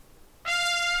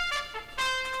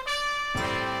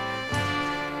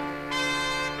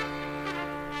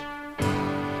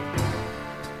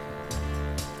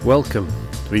Welcome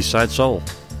to Eastside Soul.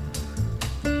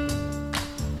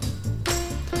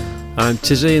 I'm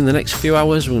Tizzy. In the next few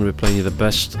hours we're going to be playing you the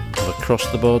best of across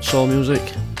the board soul music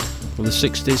from the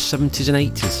 60s, 70s and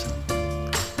 80s.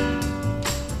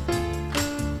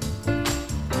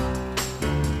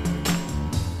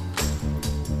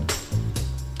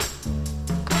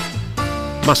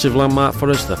 Massive landmark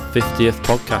for us, the 50th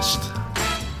podcast.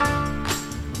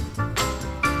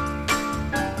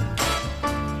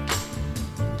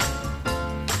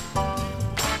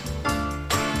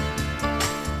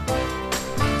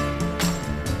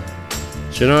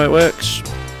 So you know how it works?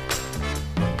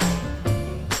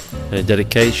 Any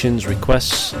dedications,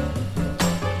 requests?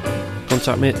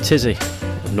 Contact me at Tizzy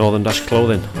at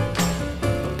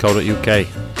northern-clothing.co.uk.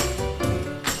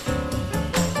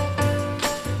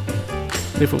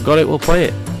 If we've got it, we'll play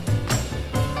it.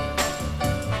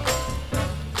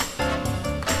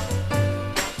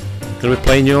 Going to be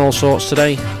playing you all sorts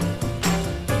today.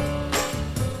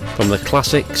 From the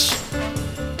classics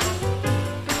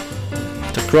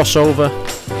to crossover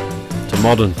to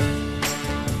modern.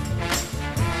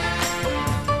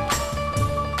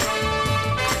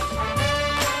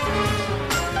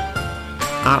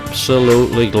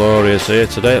 Absolutely glorious here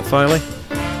today at Filey.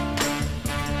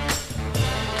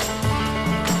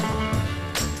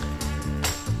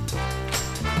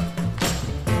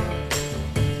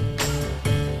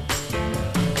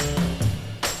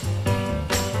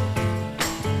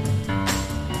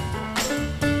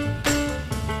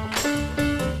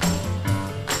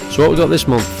 So what we got this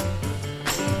month?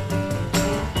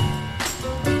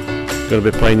 Going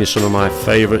to be playing you some of my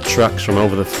favourite tracks from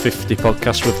over the 50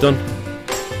 podcasts we've done.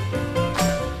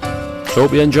 So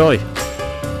hope you enjoy.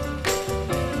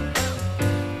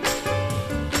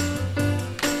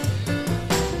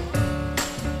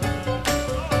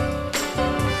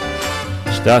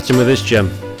 Starting with this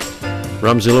gem,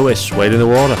 Ramsey Lewis, Wade in the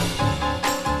Water.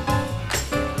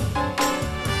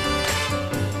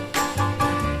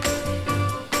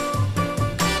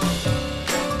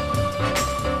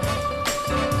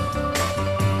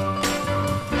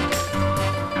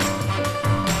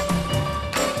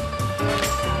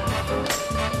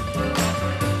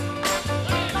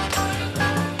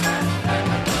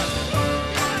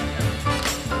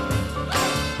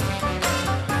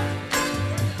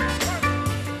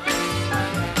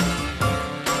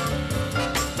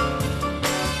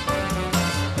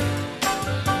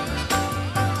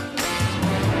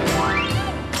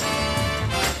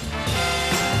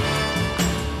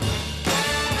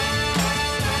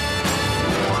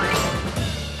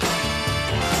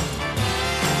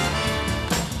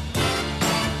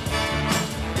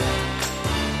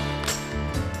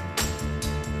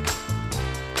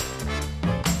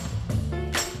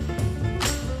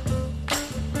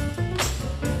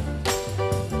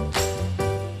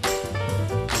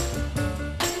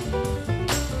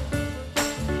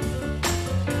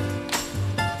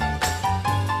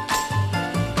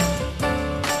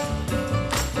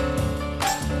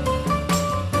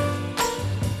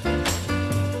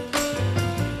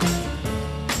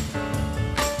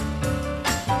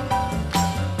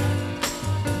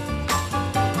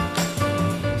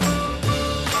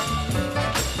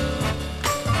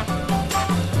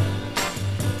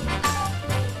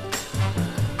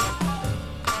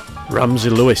 Ramsey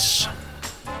Lewis,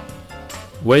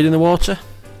 Wade in the Water.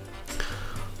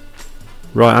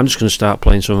 Right, I'm just going to start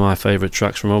playing some of my favourite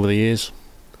tracks from over the years.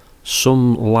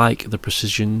 Some like the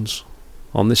precisions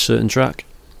on this certain track.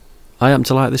 I happen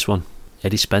to like this one,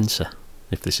 Eddie Spencer,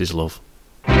 If This Is Love.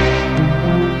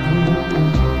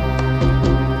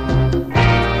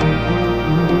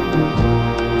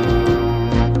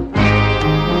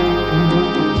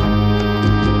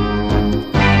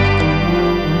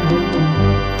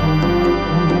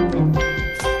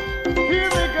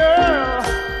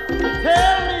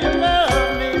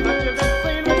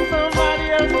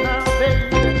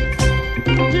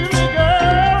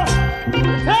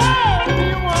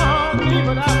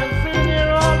 But I've been sitting here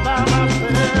all by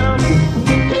myself.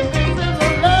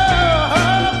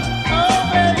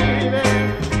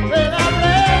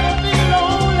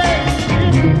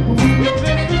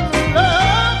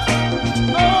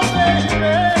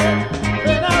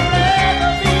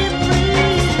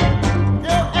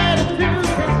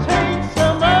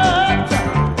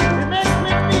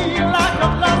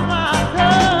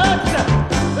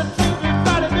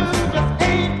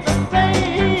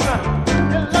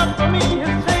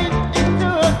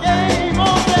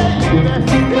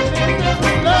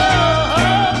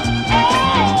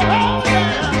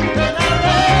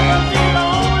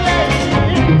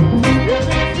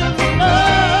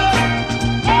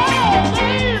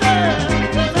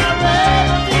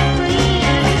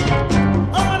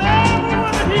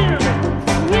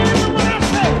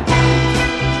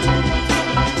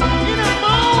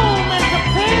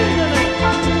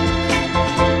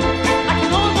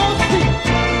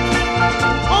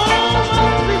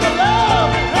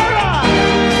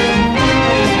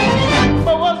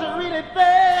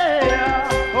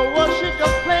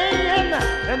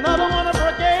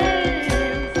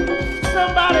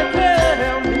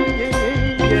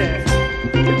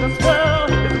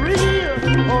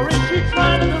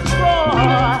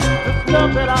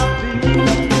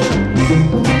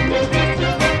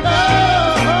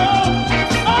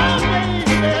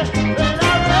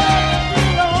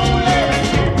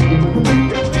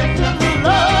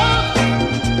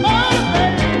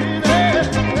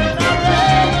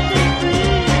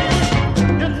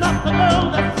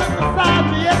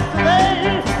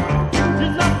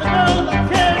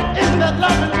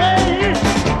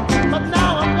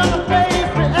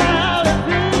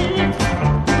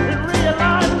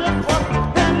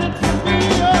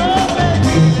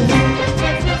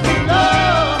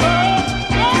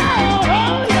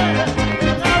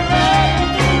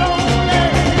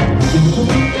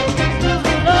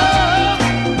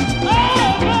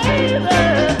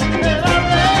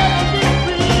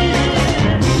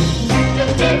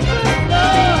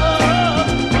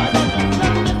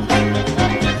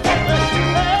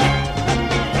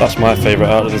 That's my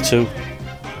favourite out of the two.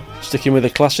 Sticking with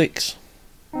the classics.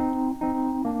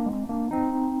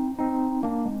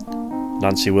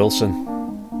 Nancy Wilson.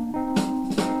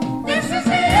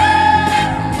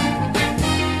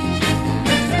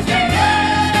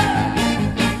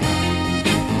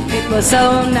 It was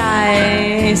so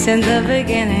nice in the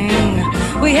beginning.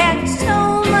 We had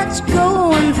so much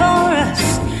going for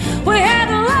us. We had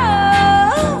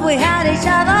love, we had each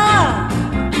other.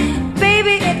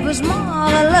 Baby, it was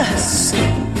marvelous.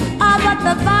 Oh, but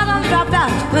the bottom dropped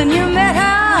out when you met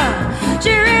her.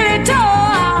 She really tore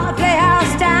our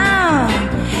playhouse down,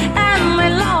 and we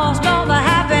lost all the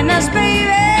happiness, baby,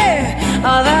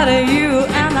 that you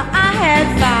and I had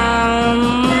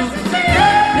found.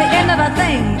 The end of a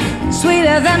thing,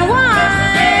 sweeter than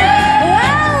wine.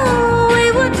 Well,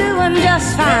 we were doing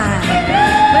just fine.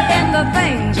 The end of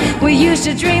things we used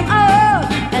to dream of,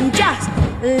 and just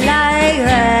like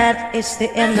that, it's the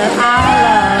end of our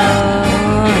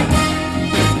love.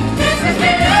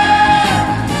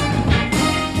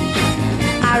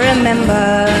 I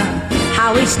remember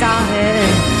how we started.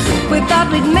 We thought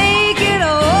we'd make it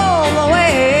all the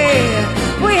way.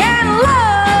 We had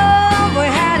love, we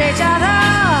had each other,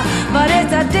 but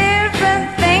it's a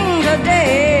different thing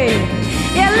today.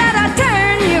 You let her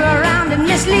turn you around and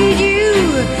mislead you.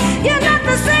 You're not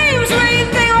the same sweet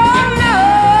thing, oh no.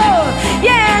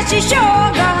 Yeah, she sure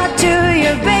got to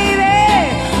you, baby.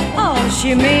 Oh,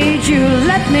 she made you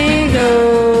let me go.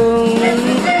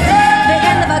 The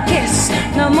end of a kiss,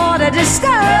 no more to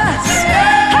discuss.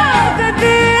 How could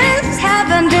this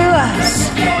happen to us?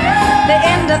 The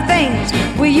end of things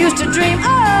we used to dream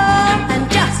of, and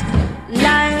just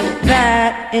like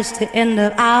that, it's the end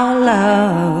of our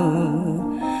love.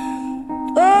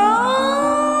 Oh.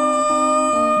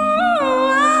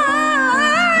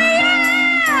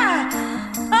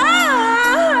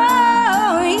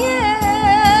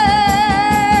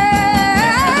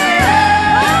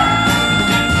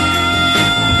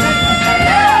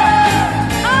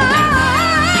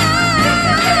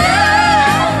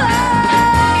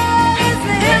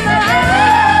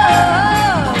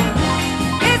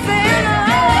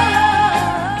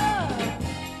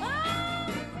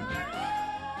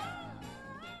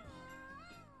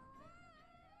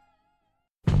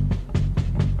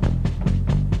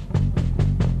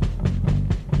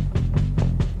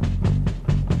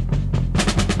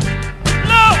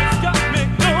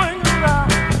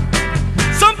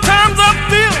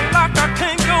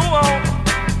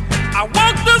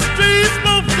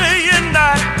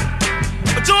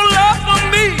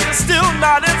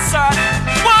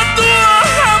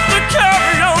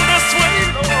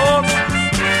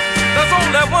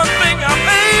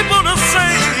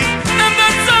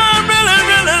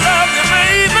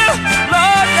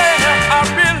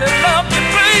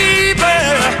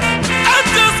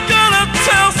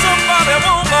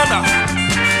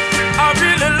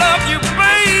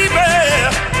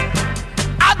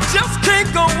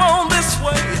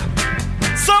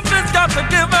 Got to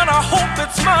give, and I hope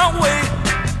it's my way.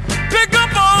 Pick up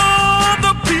all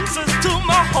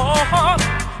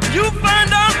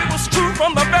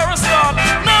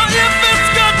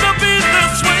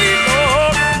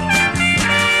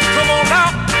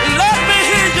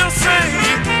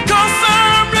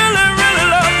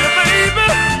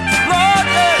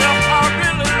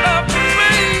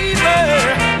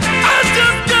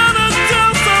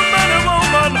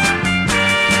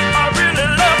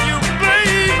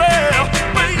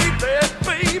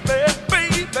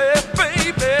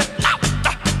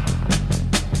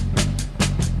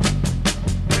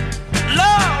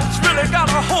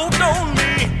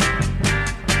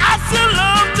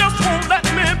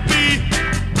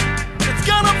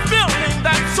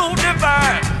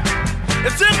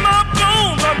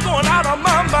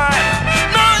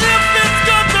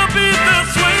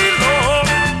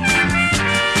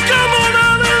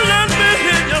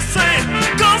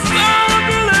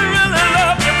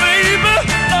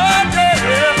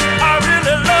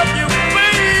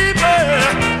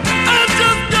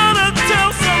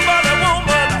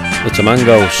Mr.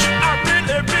 Mangos.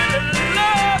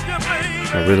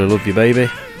 I really love you, baby.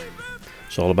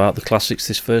 It's all about the classics,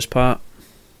 this first part,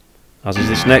 as is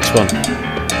this next one.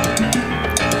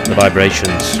 The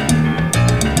Vibrations.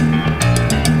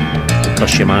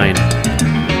 Because you're mine.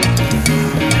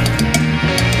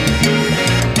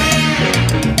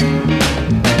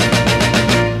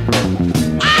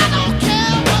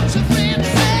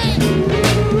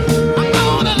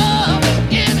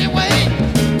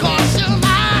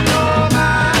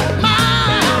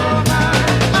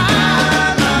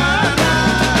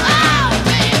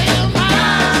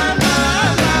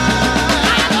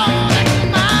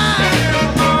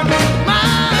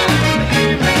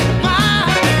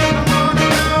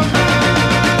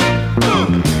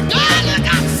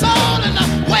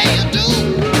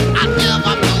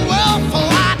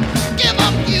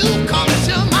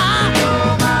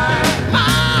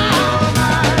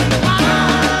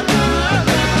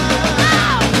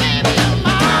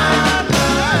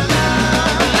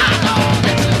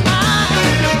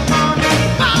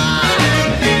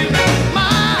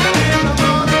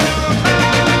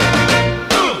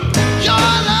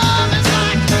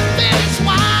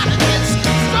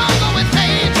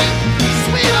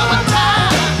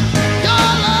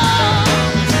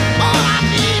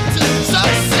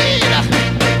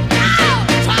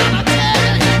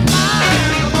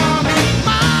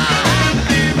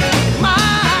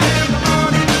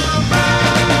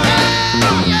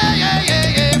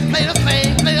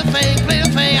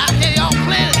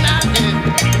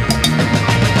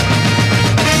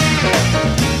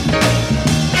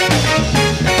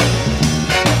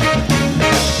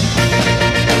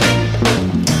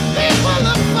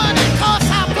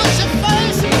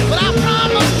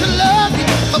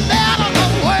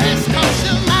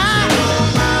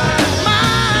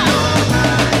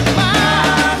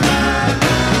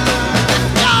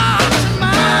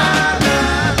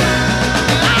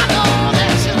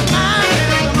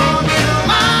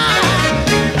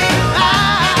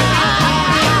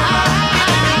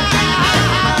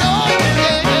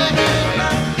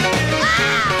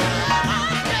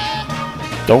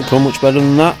 Don't come much better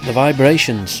than that, The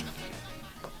Vibrations.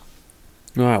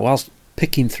 Right, whilst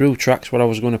picking through tracks what I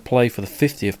was going to play for the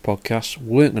 50th podcast,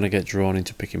 weren't going to get drawn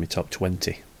into picking my top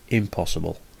 20.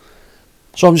 Impossible.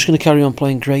 So I'm just going to carry on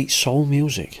playing great soul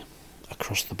music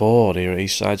across the board here at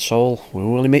Eastside Soul with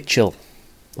Willie Mitchell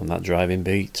on that driving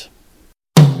beat.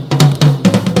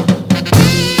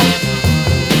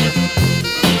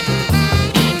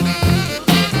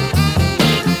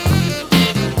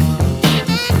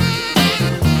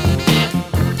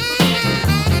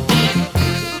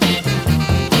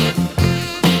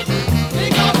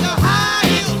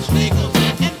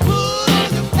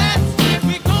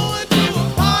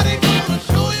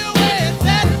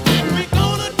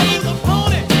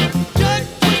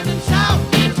 Shout,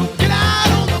 so get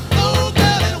out on the floor,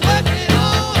 girl, and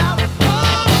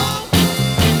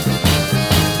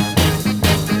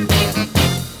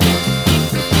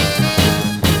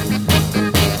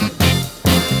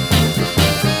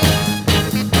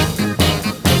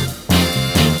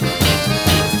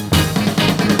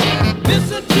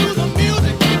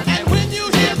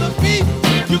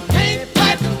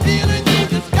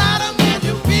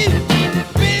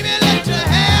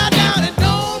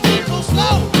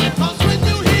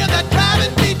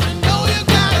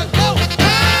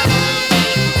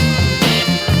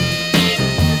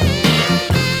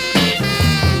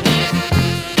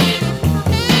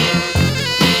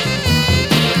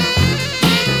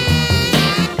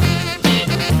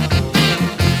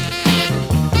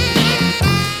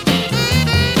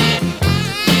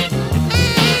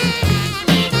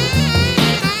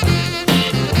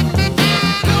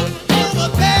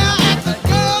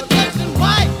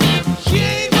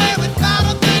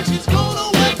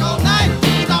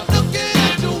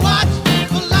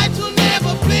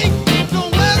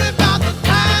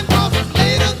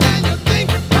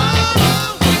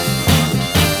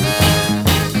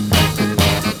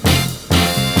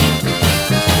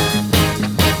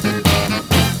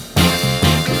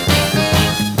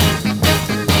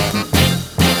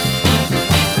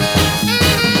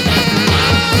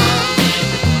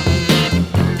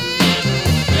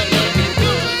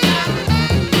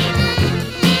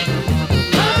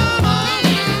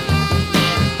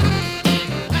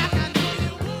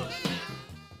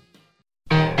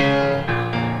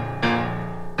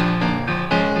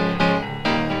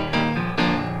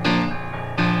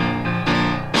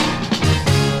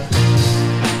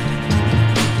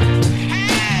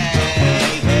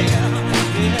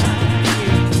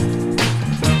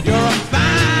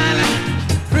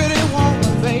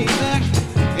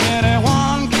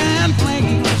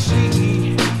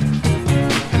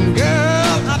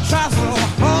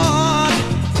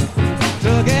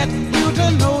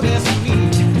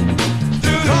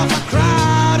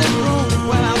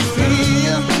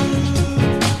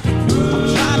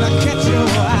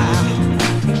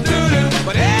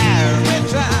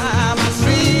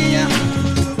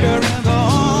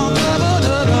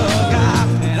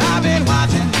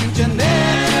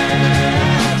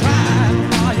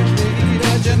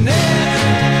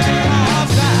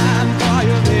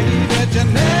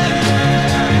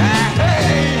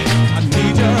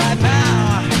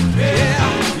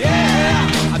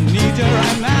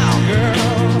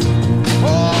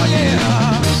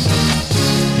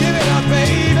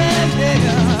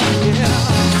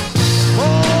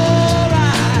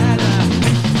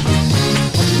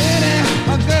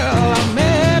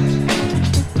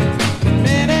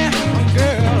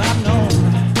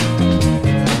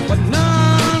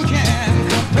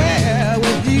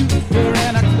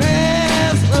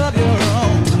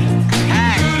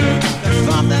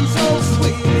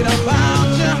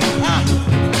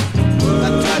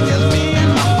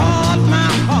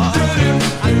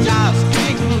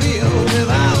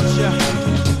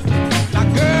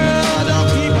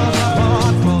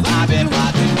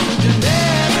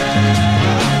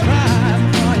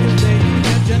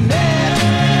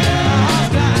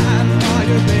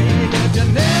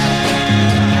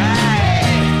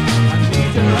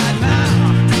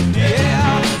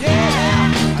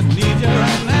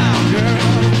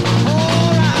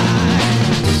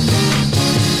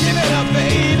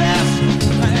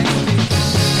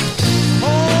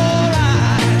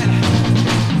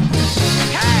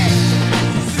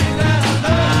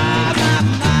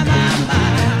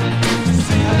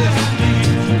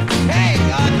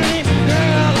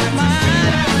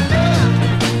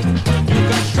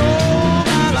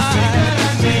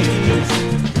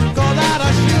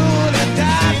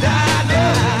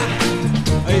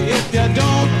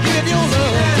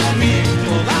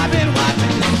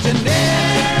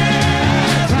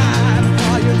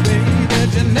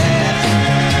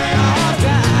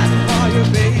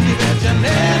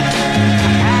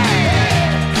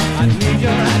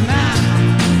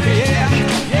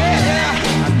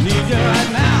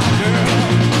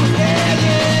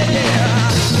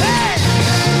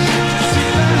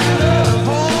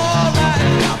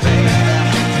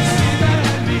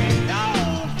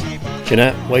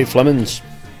Jeanette, Wade Flemons.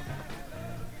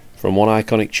 From one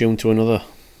iconic tune to another,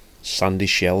 Sandy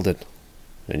Sheldon,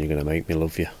 and You're Gonna Make Me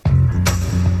Love You.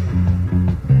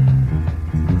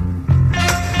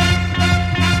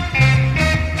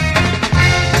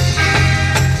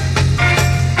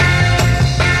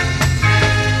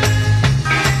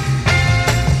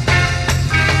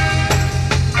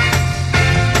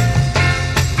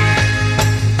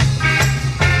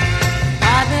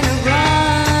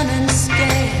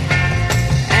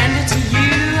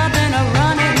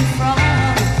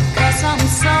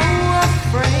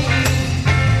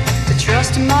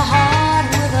 My heart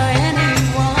with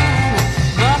anyone,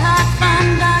 but I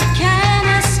find I can't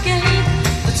escape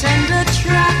the tender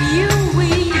trap you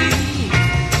weave.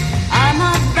 I'm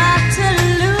about to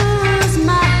lose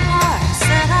my heart.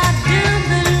 Said I do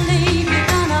believe you're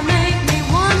gonna make me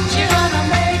want you.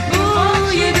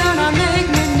 Ooh, you're gonna make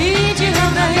me need you,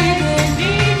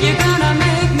 baby. You're gonna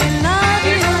make me love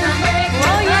you.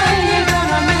 Oh yeah, you're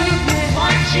gonna make me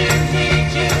want you, need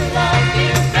you, love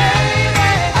you, baby.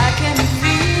 I can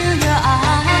feel your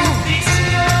eyes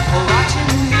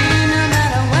watching me no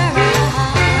matter where I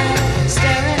hide,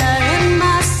 staring in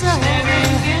my soul,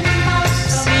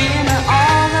 seeing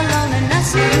all the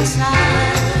loneliness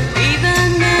inside. Even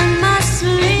in my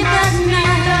sleep at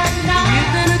night,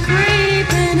 you've been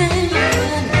creeping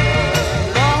in.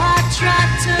 Though I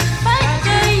tried to fight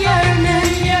the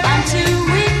yearning, I'm too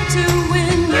weak to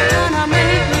win. You're gonna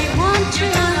make me want you.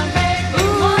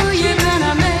 Ooh, you're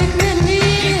gonna make me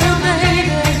need you,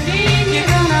 baby. You're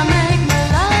gonna make me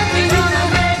love you.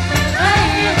 Hey,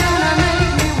 you're gonna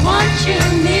make me want you,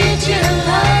 need you,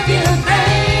 love you,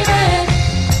 baby.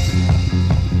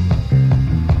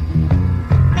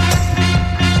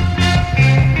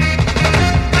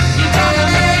 You're gonna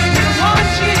make me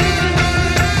want you.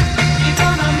 You're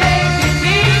gonna make me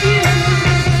need you.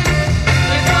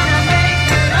 You're gonna make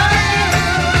me love you.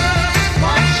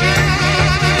 Want you,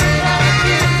 need you, love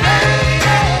you, baby.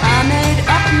 I made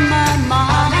up my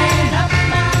mind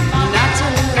not to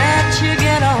let you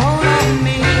get a hold of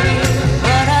me,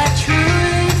 but I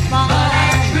truly find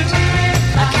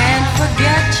I can't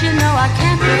forget you, no, I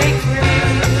can't break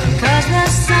free. 'Cause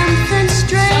there's something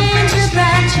strange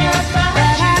about you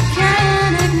that I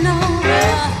can't ignore.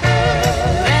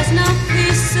 There's no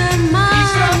peace of mind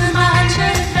without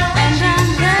you, and I'm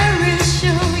very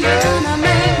sure you're gonna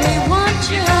make me want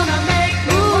you.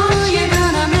 Ooh, you're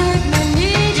gonna make me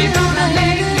need you,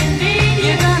 baby.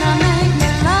 You're gonna make me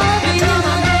love you.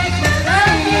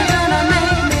 Hey, you're gonna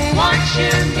make me want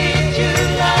you, need you,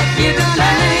 love you. You're gonna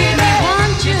make me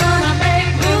want you.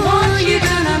 Ooh, you're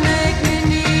gonna make me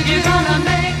need you. You're gonna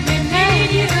make me need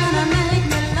you. You're gonna make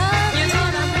me love you. You're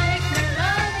gonna make me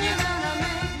love you. You're gonna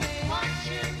make me want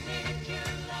you, need you,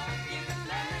 love you. You're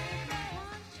gonna make me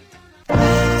want you.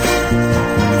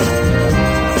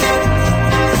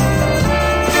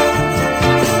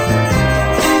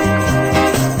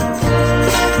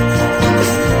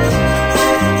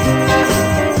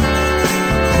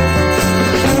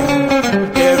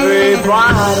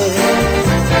 Everybody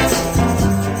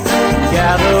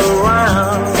gather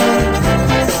round.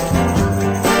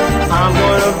 I'm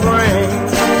gonna bring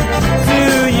to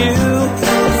you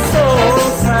a soul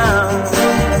sound.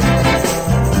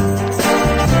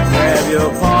 Grab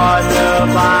your partner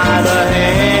by the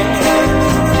hand,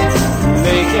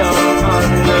 make him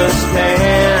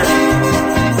understand,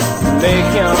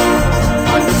 make him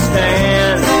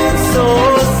understand the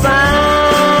soul sound.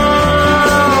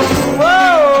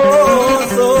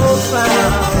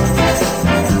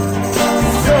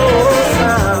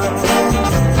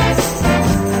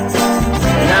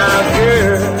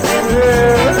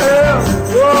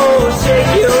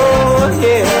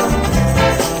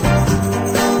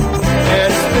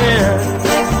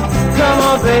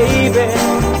 Baby,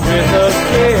 with a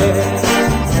kiss,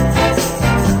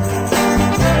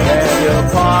 have your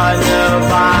partner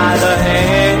by the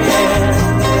hand,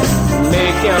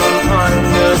 make him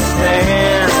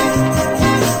understand,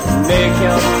 make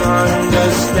him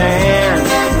understand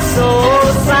the soul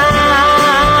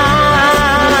sound,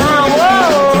 whoa,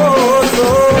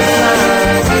 soul sound.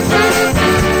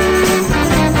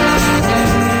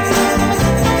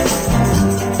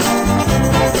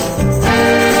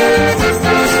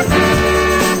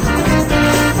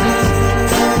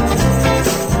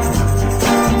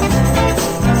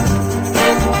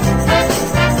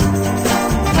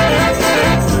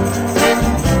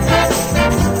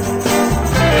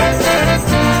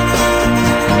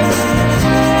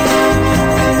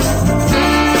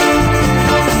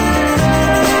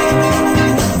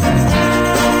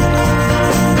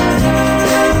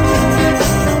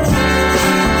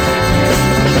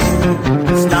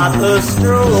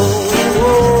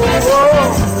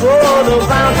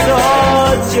 about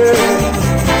torture.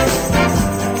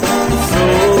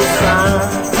 Soul sound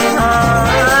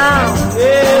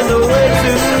is a way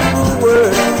to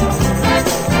work.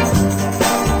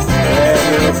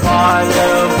 And your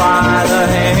partner by the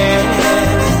hand,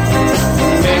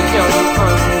 make them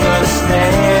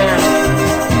understand,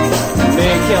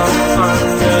 make them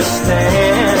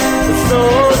understand the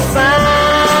soul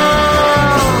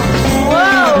sound.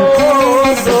 Whoa,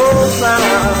 soul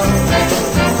sound.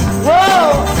 Whoa,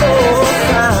 soul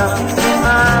sound.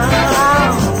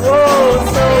 Whoa,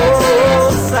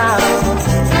 soul sound.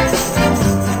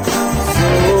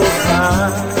 Soul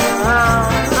sound.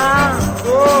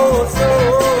 Oh,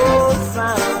 soul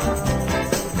sound.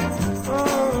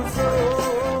 Oh,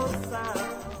 soul sound.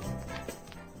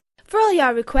 For all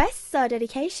your requests or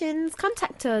dedications,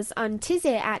 contact us on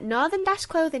Tizzy at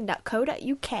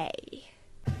northern-clothing.co.uk.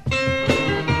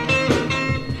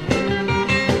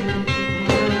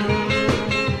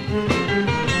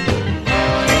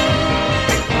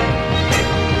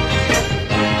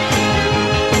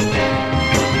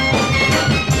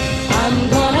 I'm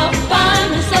gonna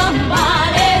find me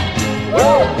somebody.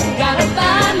 Woo! Gotta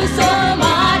find me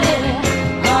somebody.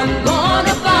 I'm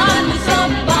gonna find me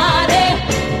somebody.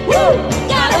 Woo!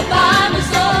 Gotta find me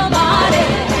somebody.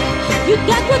 You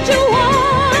got what you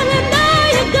want and now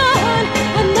you're gone.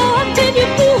 I know I've been your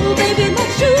fool, baby, not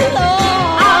too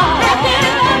long. I'll back it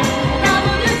up and I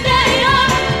want to stay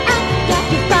up. I've got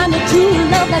to find a true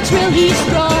love that's really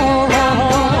strong.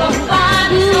 Find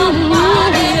me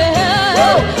somebody.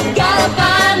 Woo! Gotta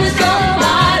find me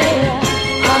somebody.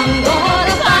 I'm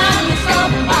gonna find me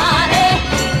somebody.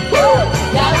 Woo!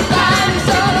 Gotta find me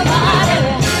somebody.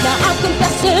 Now I'm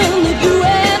confessing that you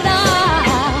and I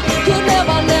could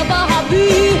never, never be.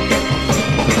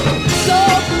 So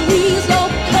please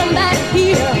don't come back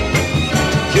here.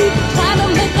 Keep trying to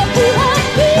make a fool of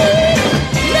me.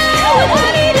 Now I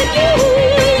needed you.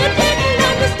 You didn't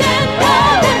understand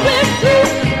what I went through.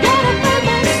 Gotta find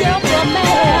myself a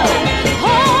man.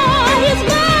 Oh, it's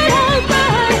mine,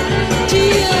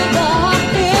 till the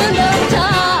end of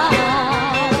time.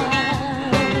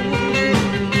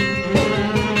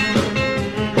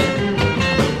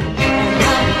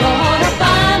 I'm gonna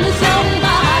find me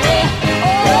somebody.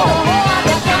 Oh, I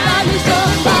gotta find me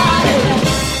somebody.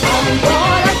 I'm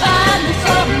gonna find me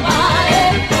somebody.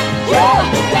 Yeah,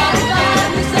 gotta find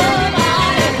me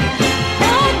somebody.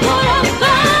 I'm gonna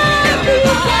find me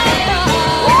somebody.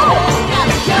 Gotta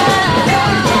find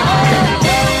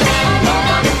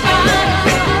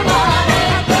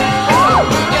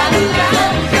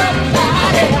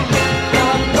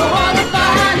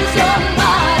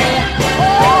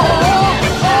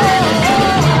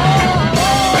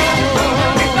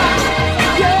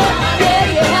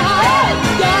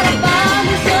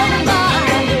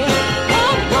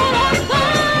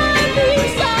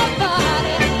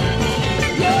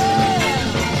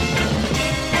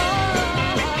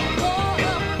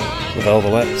The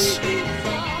Velvets,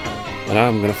 and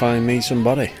I'm going to find me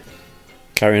somebody.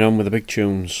 Carrying on with the big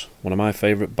tunes, one of my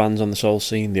favourite bands on the soul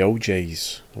scene, the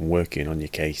OJs, and Working on Your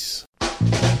Case.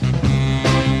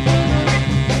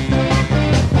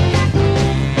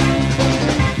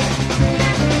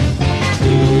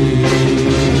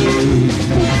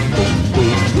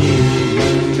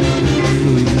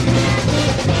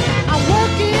 I'm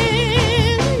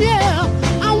working, yeah,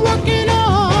 I'm working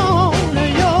on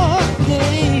your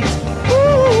case.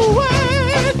 Ooh,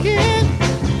 working,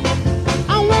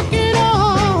 I'm working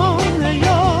on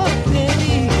your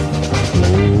case.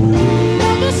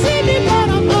 Never see me, but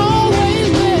I'm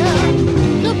always there.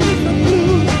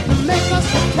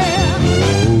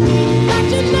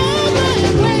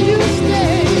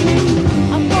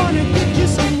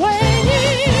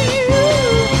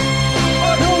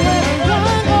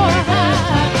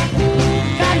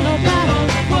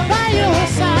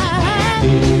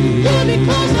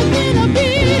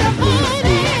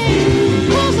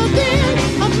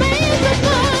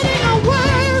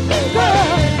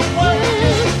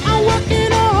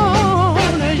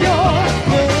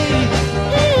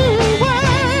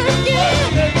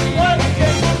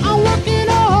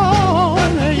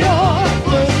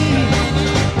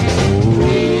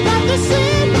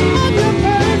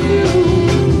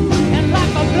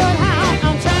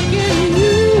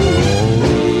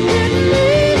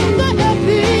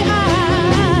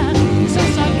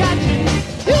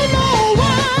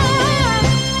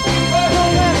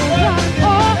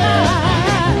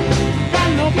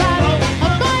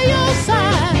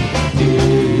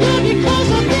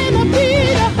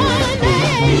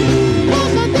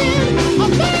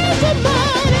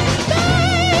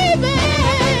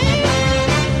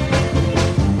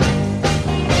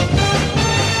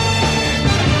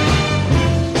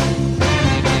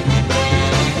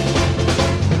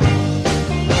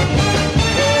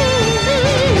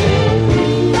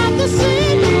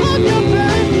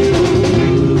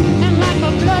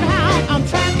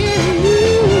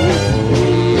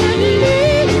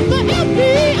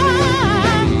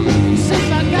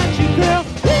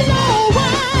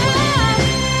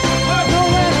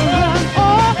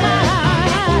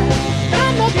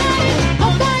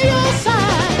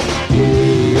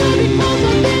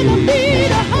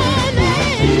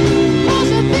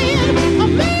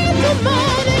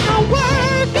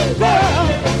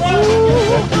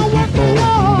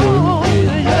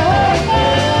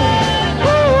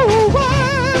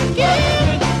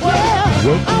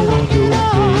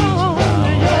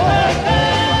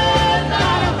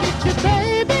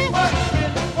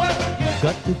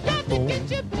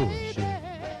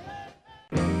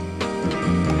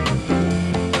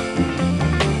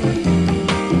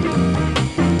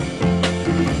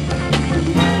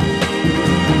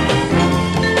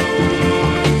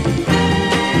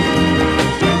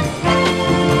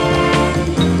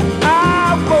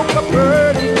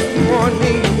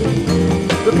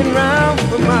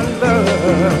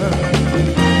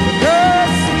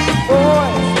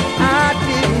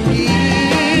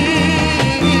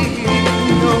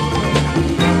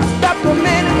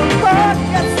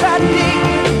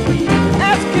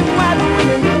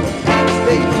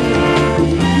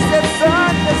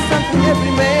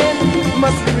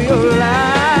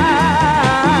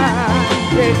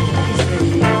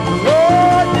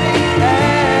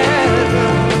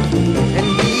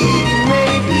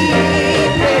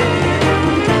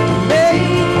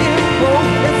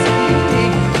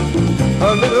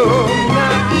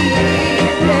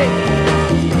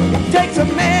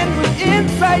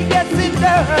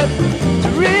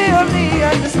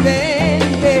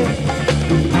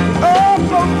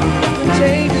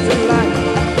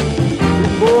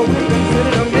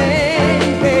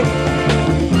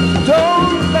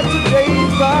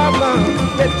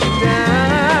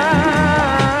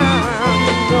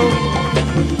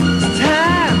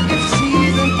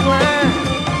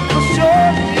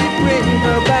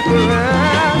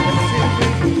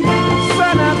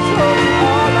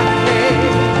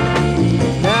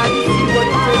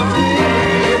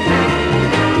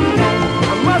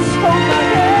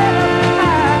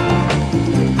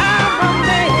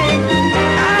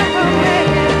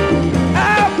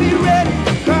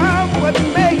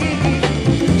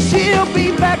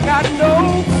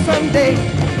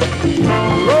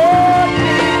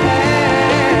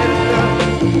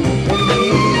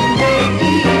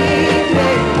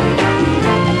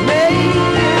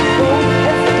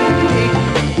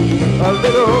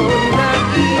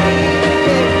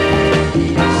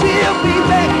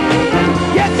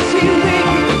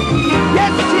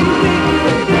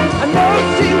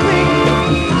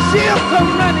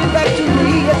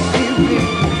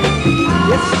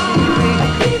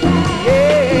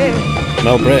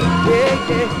 Mel Britt,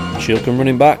 She'll Come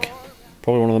Running Back.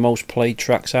 Probably one of the most played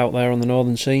tracks out there on the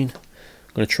northern scene.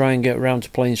 I'm going to try and get around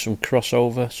to playing some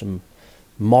crossover, some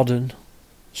modern,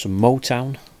 some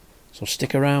Motown. So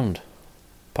stick around.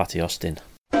 Patty Austin.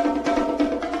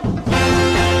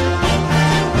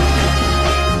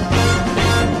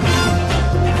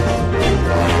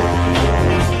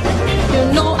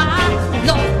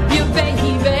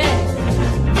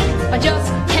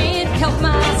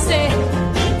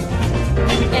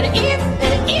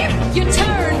 You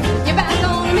turn your back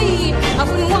on me, I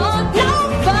wouldn't want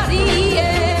nobody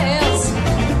else.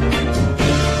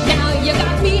 Now you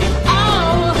got me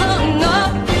all hung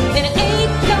up, and it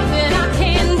ain't nothing I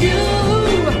can do,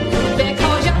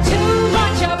 because you're too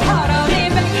much a part of me,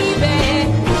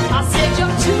 baby. I said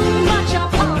you're too much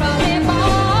a part of me,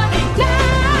 boy.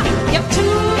 Now you're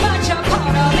too much a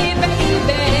part of me,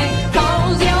 baby,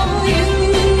 'cause you're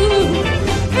you,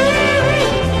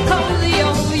 'cause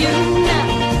you're you now.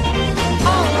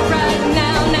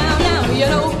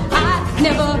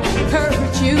 Never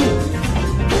hurt you.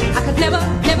 I could never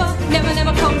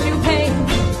cause you pain.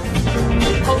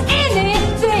 Oh,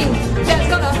 anything that's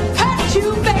gonna hurt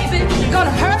you, baby, gonna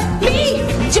hurt me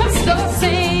just the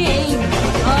same.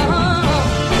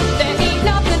 There ain't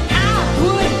nothing I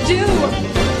would do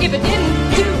if it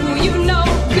didn't do you no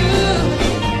good,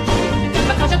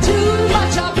 because you're too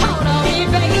much a part of me,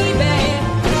 baby.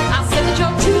 I said that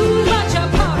you're too much a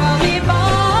part of me,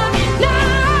 boy.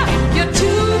 Nah, you're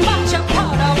too much a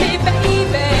part of me,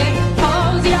 baby,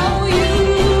 'cause you're you.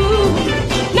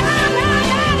 Nah, nah,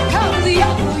 nah, 'cause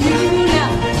you're you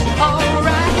now.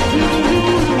 Alright,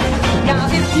 Now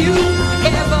if you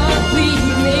ever leave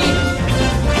me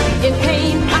in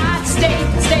pain, I'd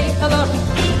stay alone.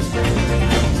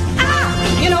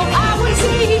 I would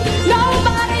see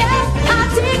nobody else. I'd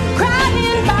sit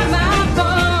crying by my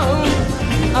phone.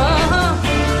 I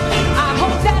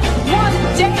hope that one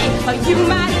day you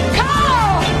might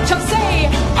call to say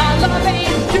our love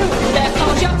ain't through,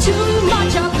 because you're too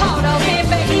much a part of me,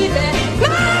 baby.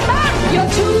 Mama,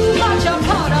 you're too much a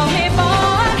part of me,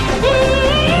 boy.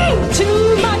 Too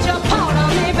much a part of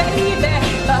me, baby,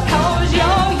 because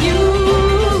you're you.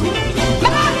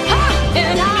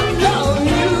 And I love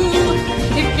you.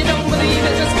 If you don't believe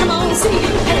it, just come on, see it.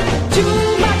 Too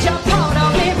much a part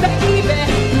of me, baby.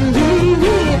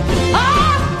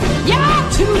 You're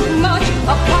too much a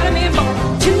part of me, boy.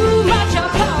 Too much a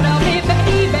part of me,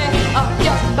 baby.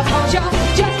 Just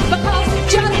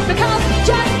because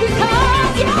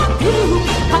you're you.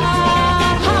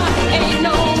 Ain't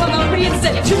no other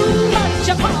reason. Too much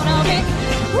a part of me.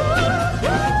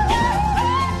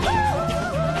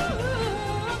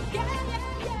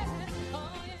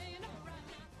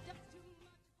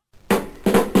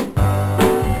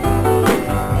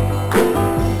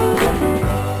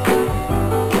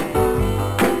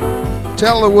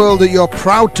 Tell the world that you're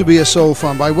proud to be a soul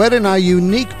fan by wearing our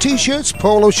unique t-shirts,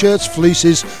 polo shirts,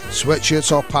 fleeces,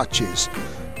 sweatshirts or patches.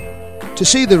 To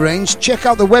see the range, check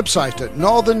out the website at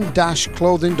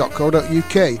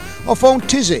northern-clothing.co.uk or phone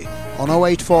Tizzy on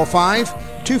 0845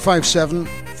 257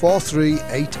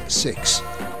 4386.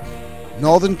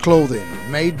 Northern Clothing,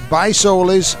 made by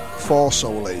soulies for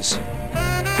soulies.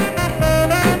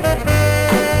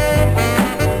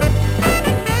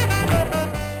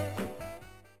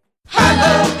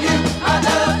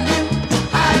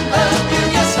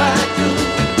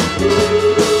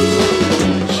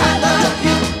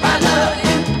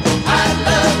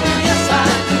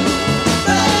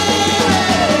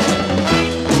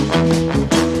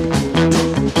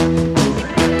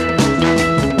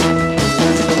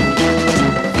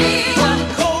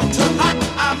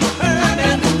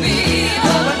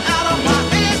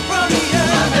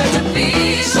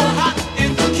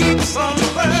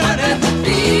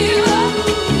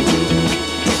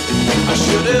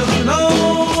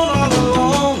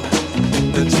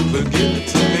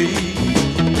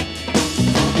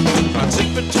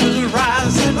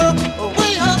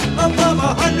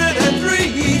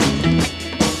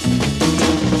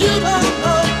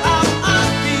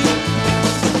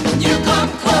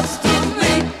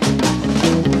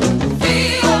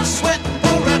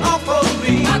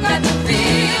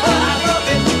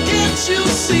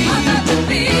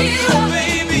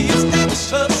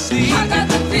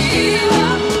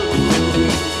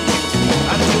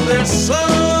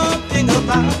 Something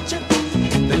about you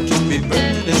that keeps me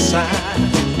burning inside.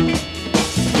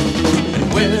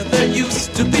 And where there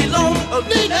used to be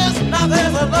loneliness, now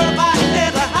there's a love I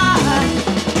had to hide.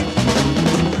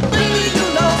 Baby, you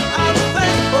know I'm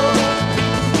thankful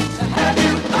to have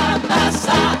you by my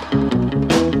side.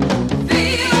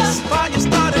 This fire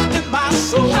started in my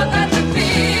soul. I got to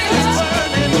feel.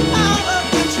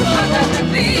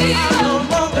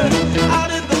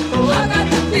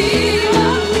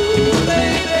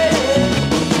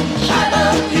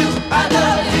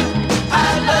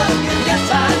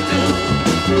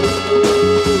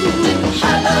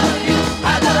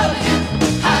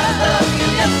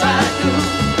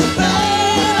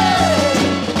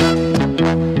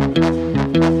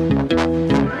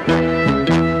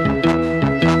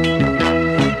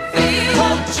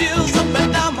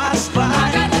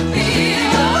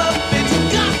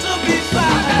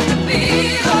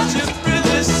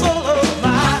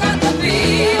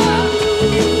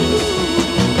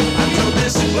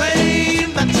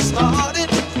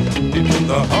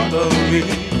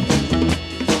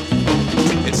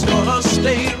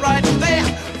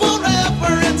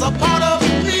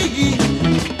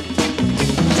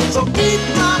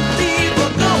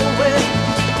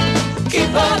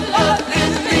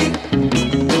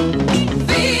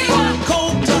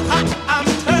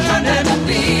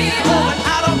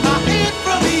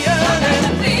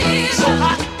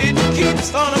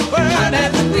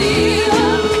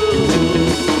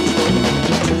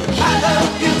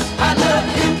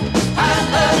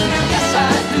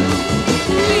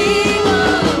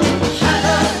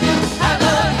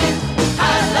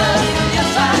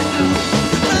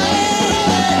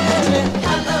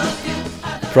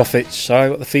 Prophets, I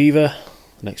Got the Fever.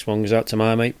 Next one goes out to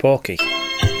my mate Porky.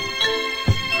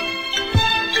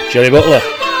 Jerry Butler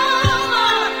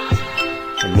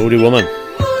and Moody Woman.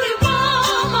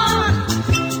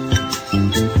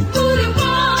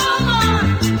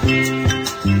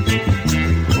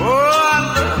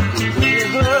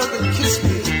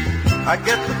 I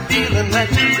get the feeling that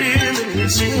you really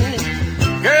miss me.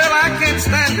 Girl, I can't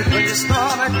stand it when you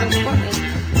start acting funny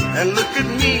and look at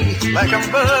me like I'm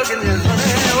bugging you,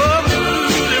 honey. Oh,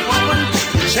 moody woman,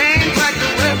 you change like the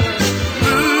weather.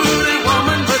 Moody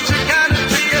woman, but you got it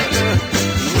together.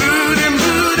 Moody,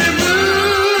 moody,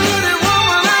 moody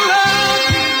woman, I love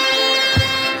you.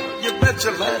 You bet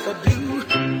your life I do.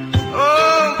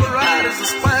 Oh, variety's the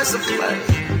spice of life.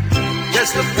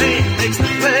 Yes, the pain makes the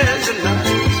pleasure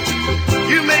nice.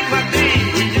 You make my day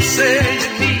when you say you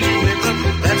need me, but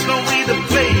that's no way to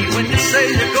play when you say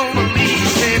you're gonna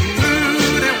leave me.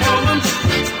 Moody woman,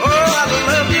 oh, I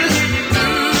love you.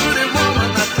 Moody woman,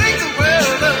 I think the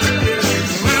world of you.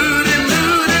 Moody,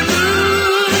 moody,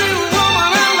 moody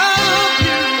woman, I love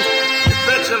you. You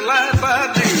bet your life I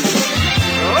do.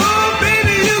 Oh,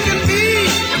 baby, you can be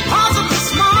impossibly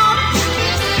smart.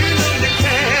 You know you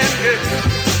can, girl,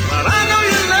 but I know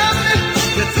you love me.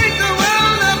 You think the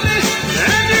world of me.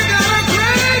 And you got a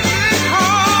great big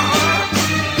heart.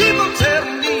 People tell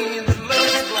me that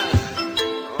love is blind.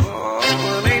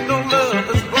 Oh, it ain't no love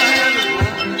that's blind as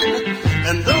mine.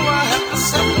 And though I have to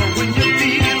suffer when you're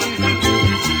feeling blue,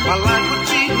 my life would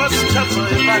be much tougher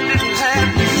if I didn't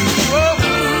have you. Oh,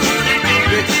 Moody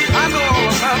baby, I know all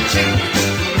about you.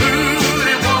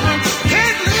 Moody woman,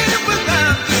 can't live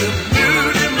without you.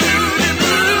 Moody, moody,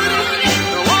 moody,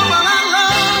 the woman I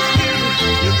love you.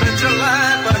 You bet your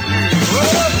life I do.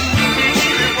 Oh,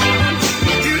 moody woman,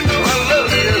 you know I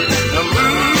love you. A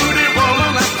moody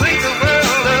woman, I think the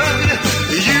world of you.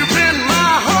 You've been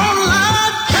my whole life.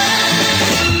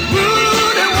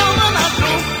 Moody woman, I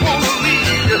don't wanna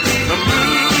leave you. A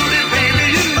moody baby,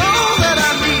 you know that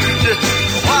I need you.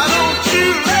 Why don't you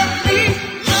let me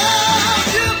love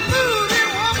you, moody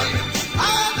woman? I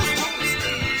just wanna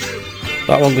stay.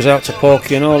 That one goes out to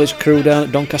Porky and all his crew down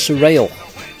at Doncaster Rail.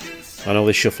 I know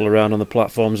they shuffle around on the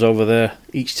platforms over there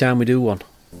each time we do one.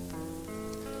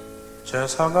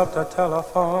 Just hung up the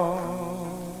telephone.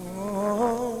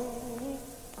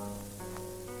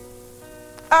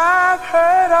 I've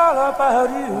heard all about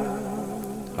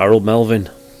you. Harold Melvin.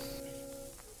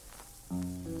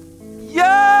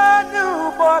 Your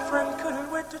new boyfriend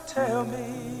couldn't wait to tell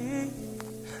me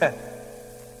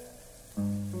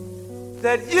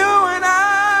that you and I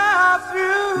are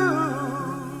through.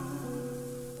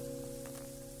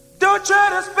 Don't try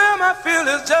to spare my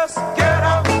feelings, just get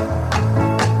out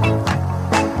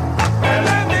and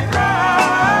let me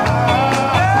cry.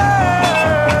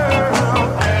 Girl,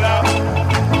 get out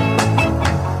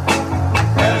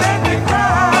and let me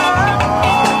cry.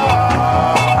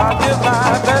 I'll give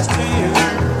my best to you.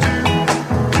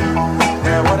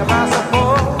 And what am I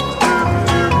supposed to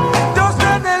do? Don't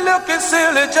stand there looking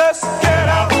silly, just get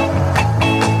out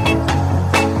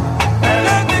and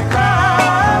let me cry.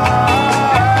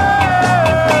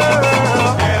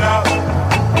 Get out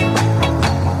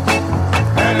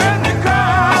and let me cry.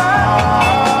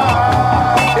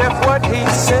 If what he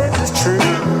says is true,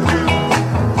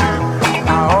 I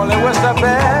only wish the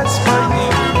best for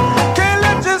you. Can't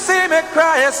let you see me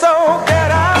crying, so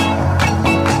get out.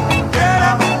 Get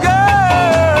out,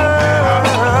 girl.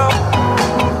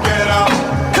 Get out.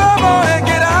 Come on and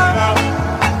get out.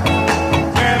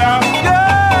 Get out, girl.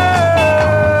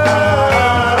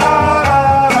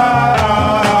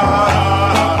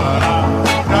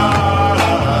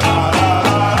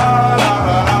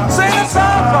 Sing a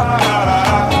song for me.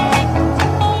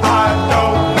 I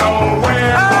don't know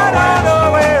where, but I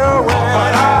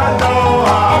know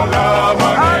I'll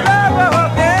love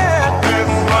again.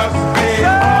 This must be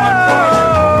hard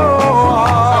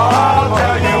for you. I'll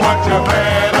tell you what you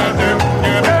better do.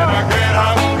 You better get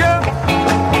out.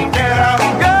 Get out,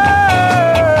 girl.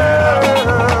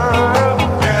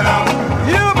 Get out.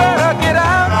 You better get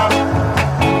out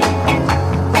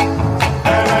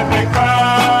and let me cry.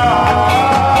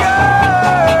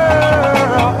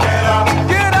 Girl,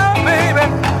 get out, baby,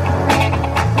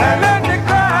 and let me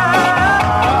cry.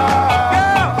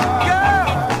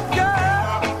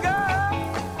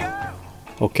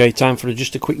 Girl. Okay, time for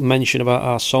just a quick mention about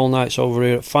our soul nights over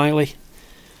here at Filey.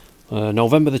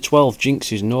 November the 12th,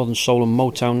 Jinx's Northern Soul and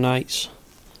Motown nights.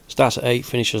 Starts at 8,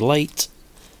 finishes late.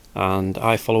 And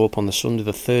I follow up on the Sunday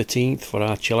the 13th for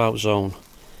our chillout zone.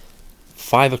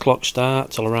 5 o'clock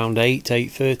start till around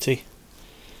 8:30.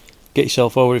 Get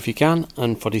yourself over if you can.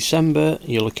 And for December,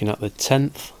 you're looking at the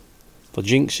 10th for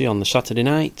Jinxie on the Saturday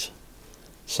night.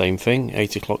 Same thing,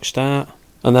 8 o'clock start.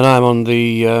 And then I'm on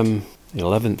the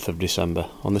 11th of December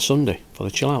on the Sunday for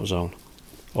the Chillout Zone.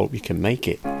 Hope you can make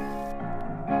it.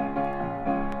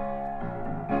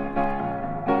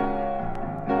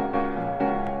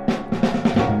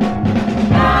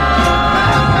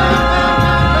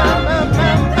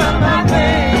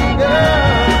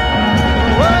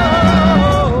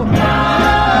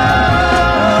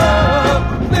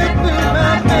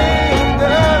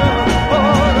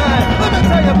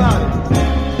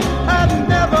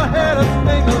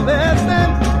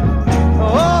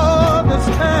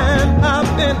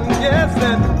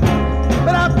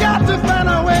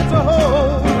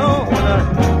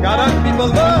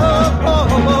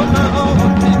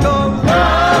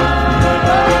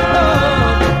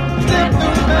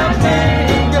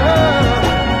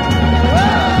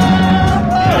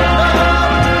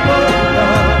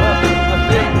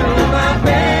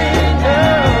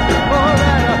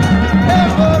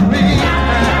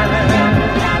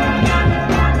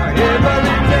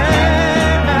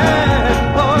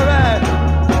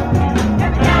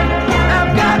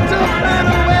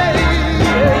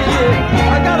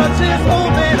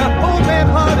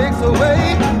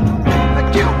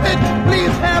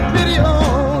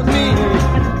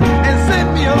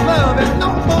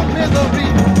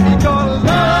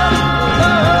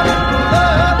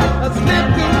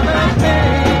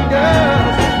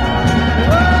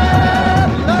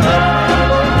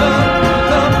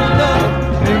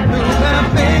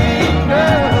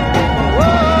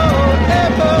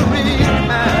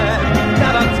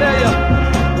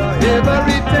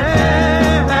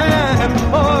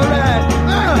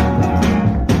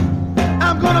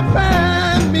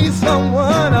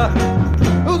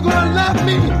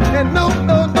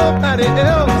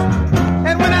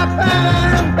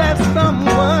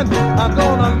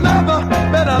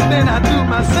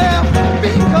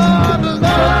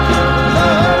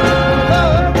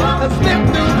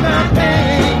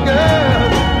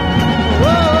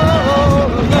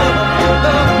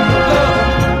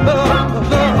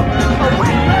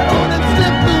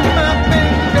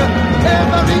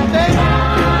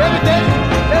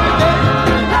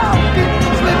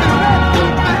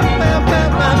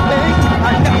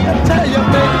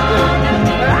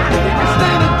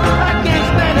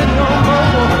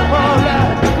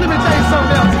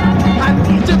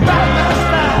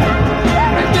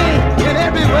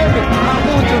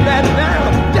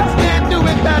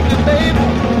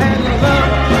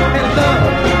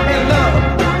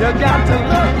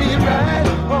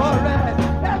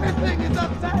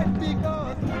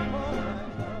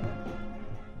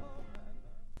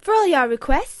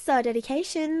 Requests or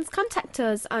dedications, contact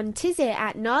us on Tizzy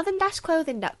at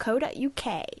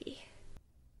northern-clothing.co.uk.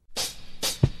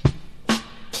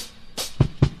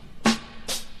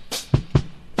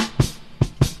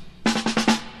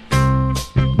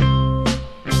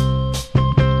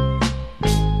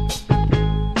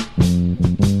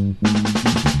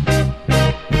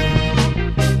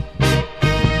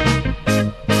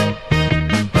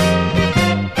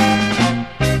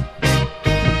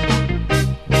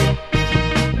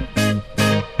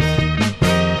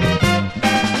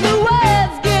 The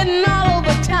word's getting all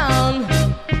over town.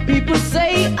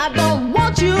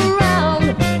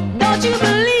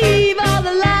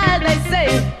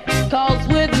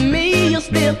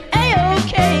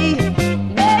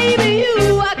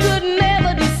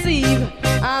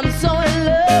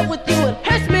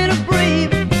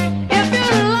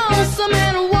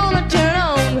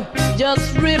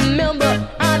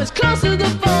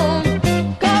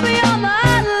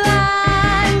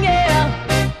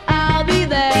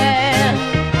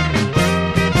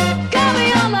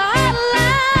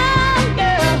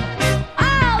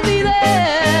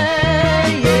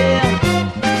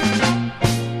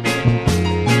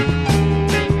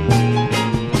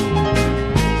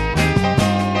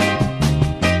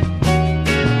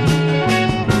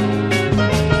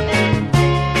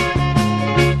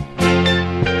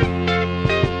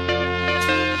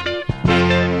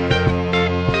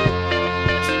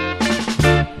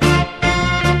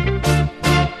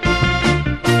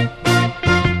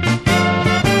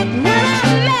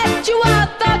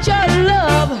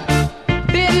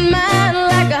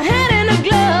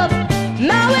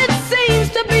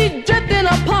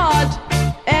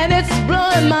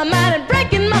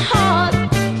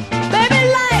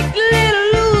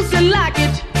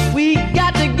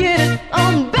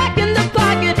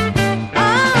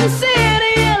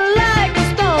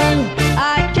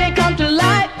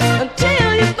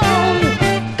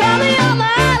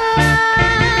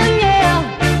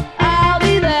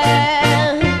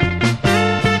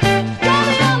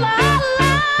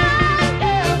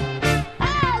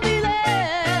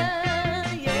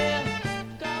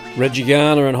 Reggie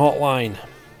Garner and Hotline.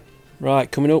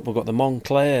 Right, coming up we've got the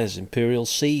Montclairs, Imperial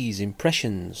Seas,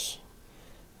 Impressions,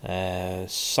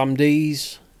 Sam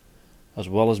D's, as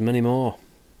well as many more.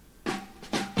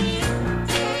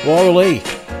 Laura Lee.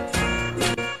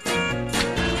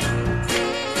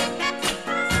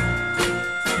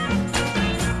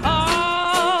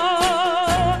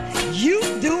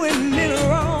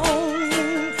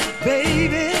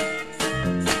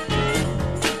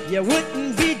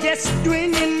 Wouldn't be just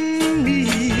stringing me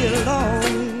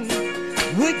along,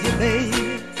 would you,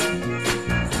 baby?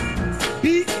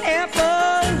 Be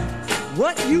careful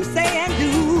what you say and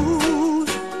do.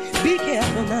 Be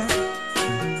careful now,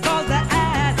 'cause the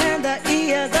eyes and the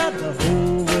ears of the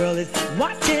whole world is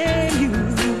watching you.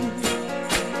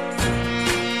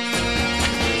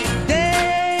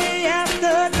 Day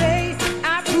after day,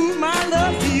 I prove my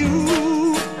love to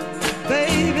you,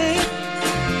 baby.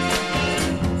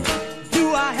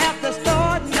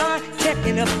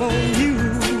 Checking up on you,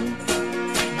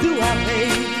 do I,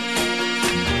 babe?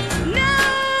 No,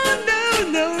 no,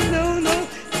 no, no, no,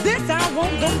 this I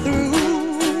won't go through.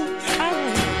 I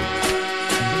won't.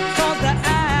 'Cause the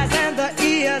eyes and the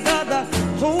ears of the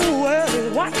whole world is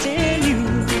watching you.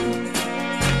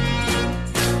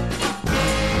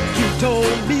 You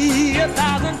told me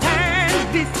 1,000 times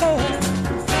before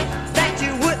that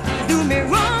you wouldn't do me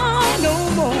wrong no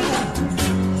more.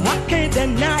 I can't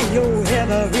deny your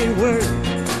every word.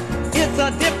 It's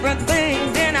a different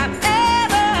thing than I've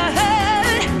ever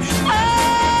heard. Oh,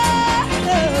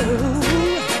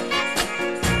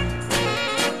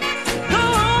 go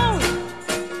on,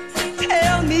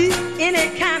 tell me any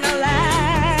kind of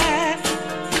lie,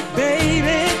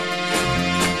 baby.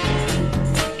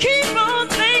 Keep on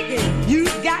thinking you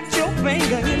got your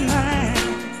finger in mine.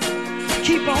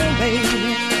 Keep on,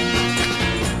 baby.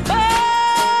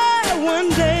 One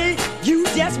day, you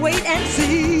just wait and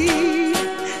see.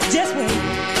 Just wait.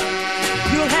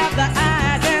 You'll have the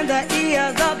eyes and the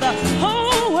ears of the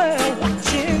whole world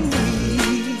watching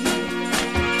me.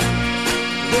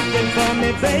 Looking for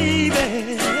me,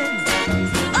 baby.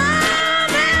 Oh,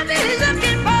 baby's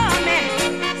looking for me.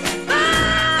 Oh,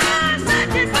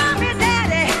 searching for me,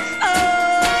 daddy. Oh,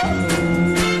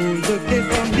 looking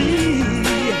for me.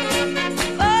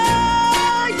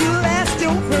 Oh, you'll ask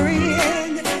your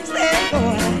friend. Say,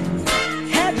 boy,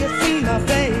 have you seen my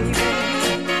baby?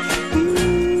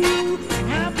 Ooh,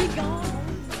 have you gone?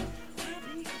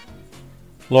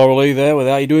 Laura Lee there with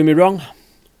Are You Doing Me Wrong?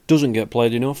 Doesn't get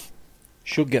played enough.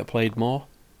 Should get played more.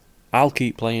 I'll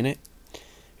keep playing it.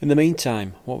 In the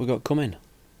meantime, what we got coming?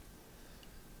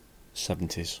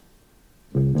 70s.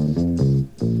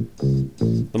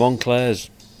 The Montclairs.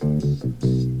 Hung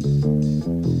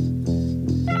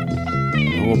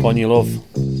Up On Your Love.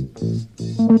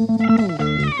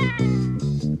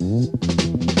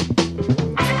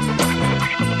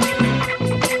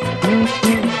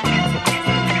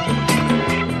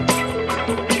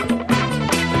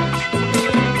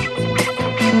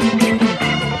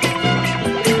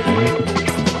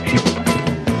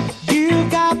 You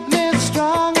got me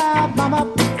strung out, mama.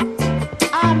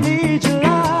 I need your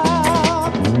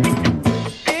love.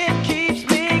 It keeps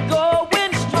me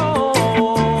going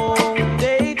strong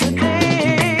day to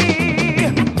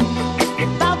day.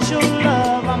 Without your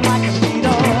love, I'm like a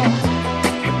needle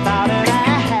without an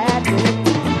addict.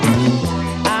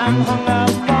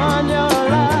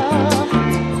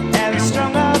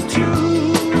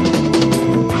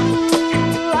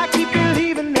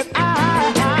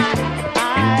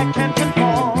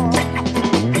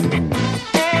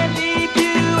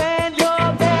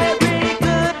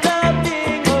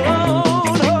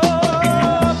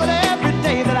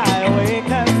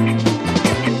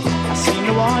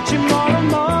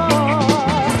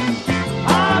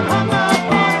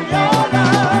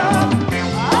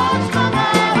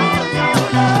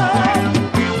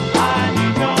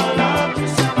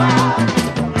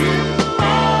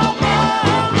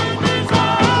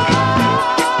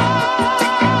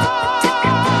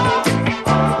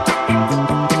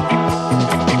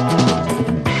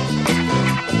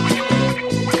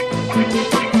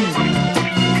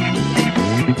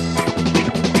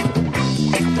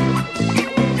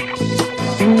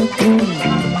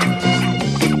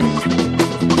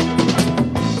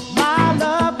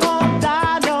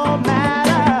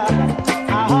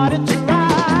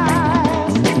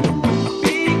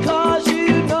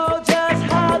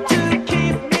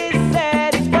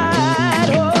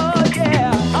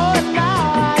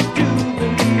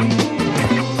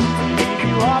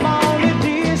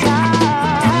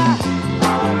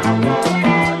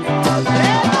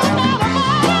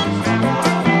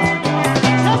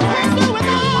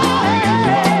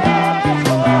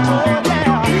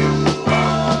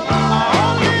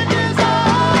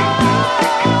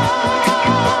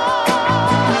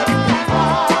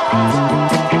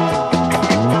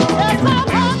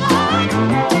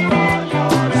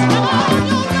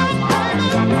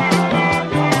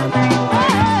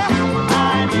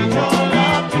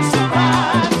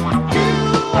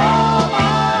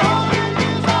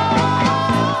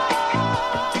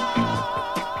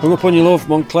 Hung Up On Your Love,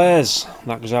 Montclair's.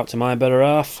 That goes out to my better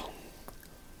half.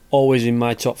 Always in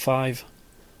my top 5.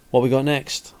 What we got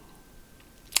next?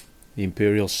 The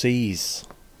Imperial Seas.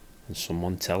 And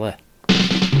Someone Tell Her.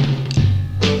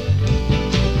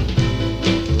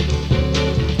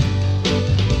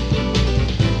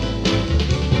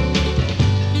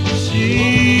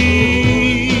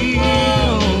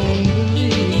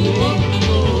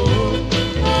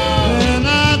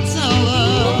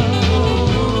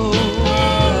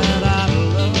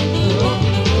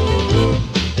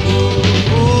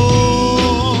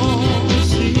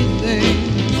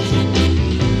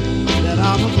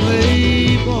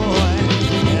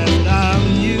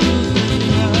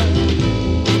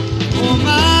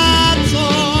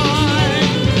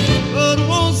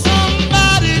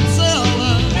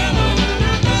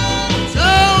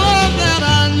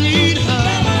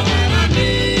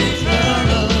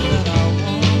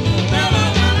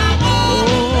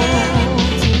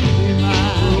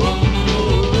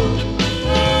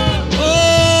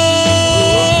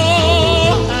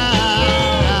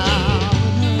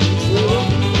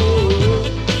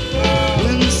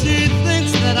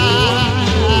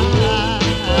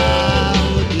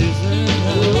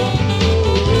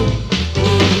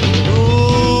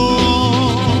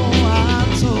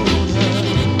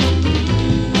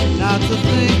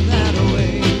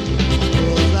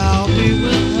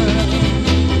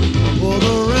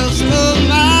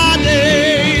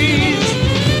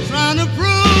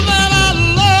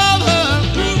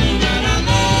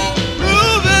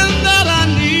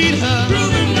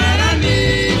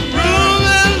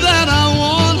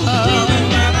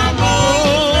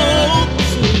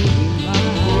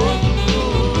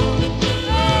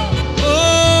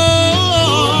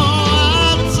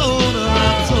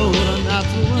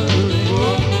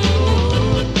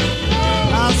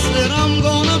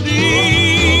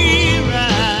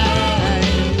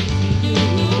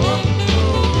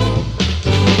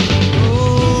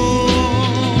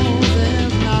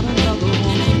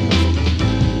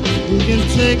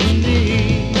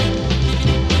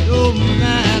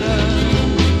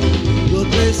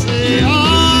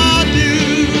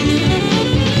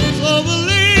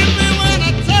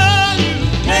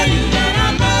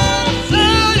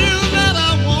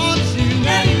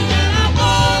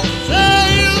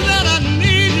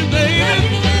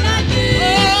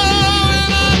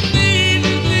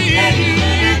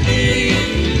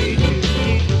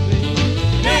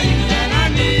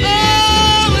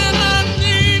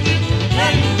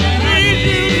 Need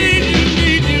you.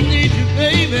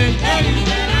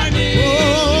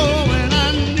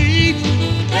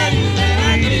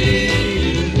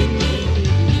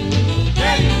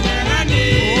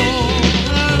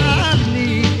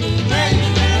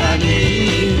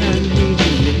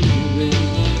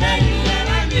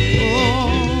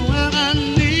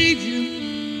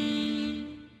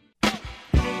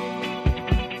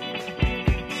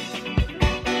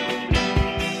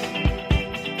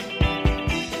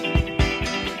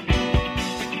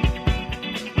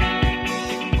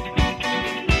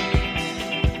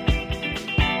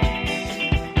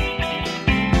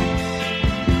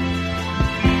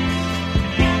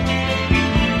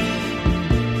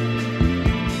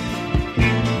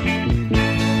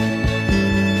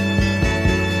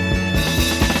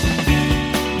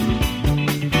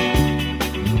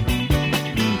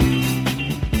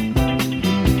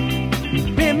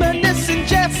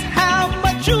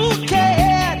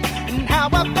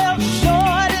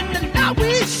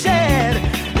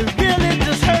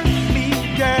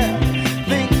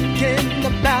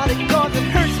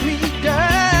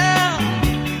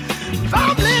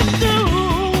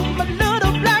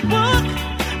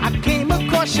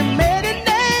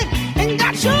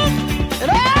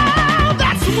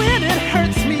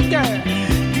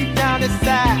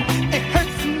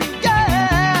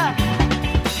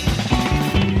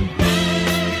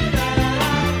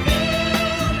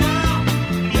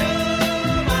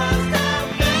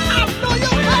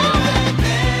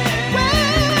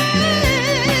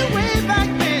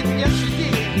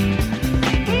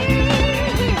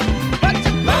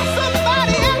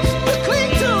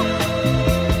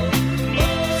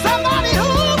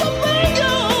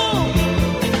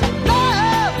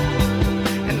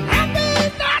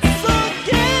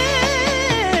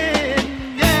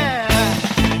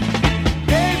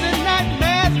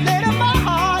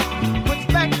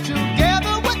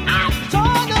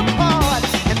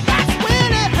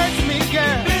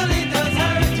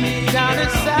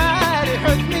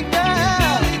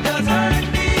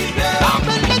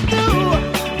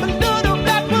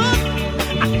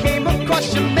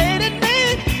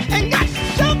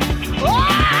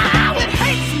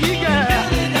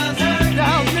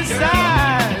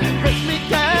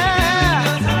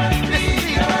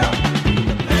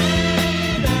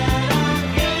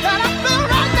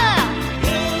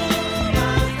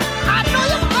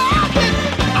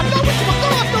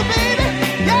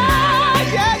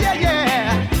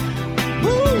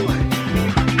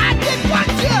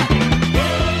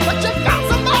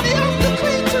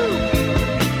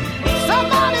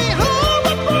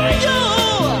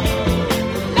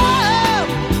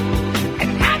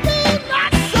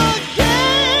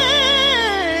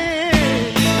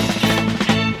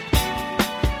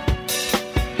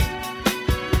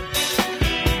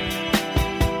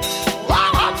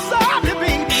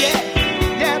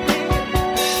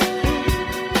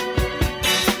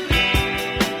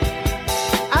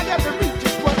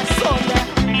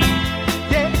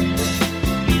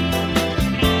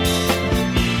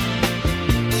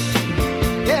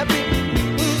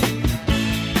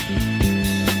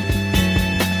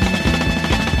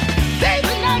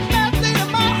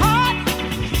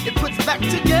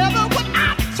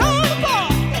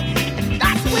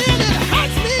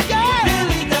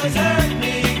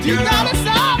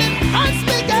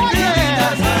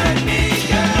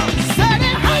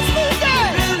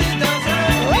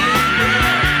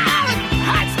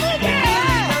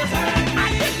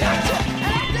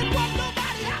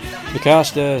 The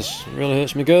Carstairs, It Really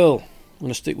Hurts My Girl. I'm going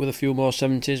to stick with a few more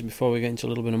 70s before we get into a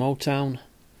little bit of Motown.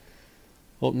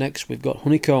 Up next we've got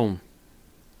Honeycomb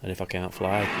and If I Can't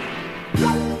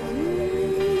Fly.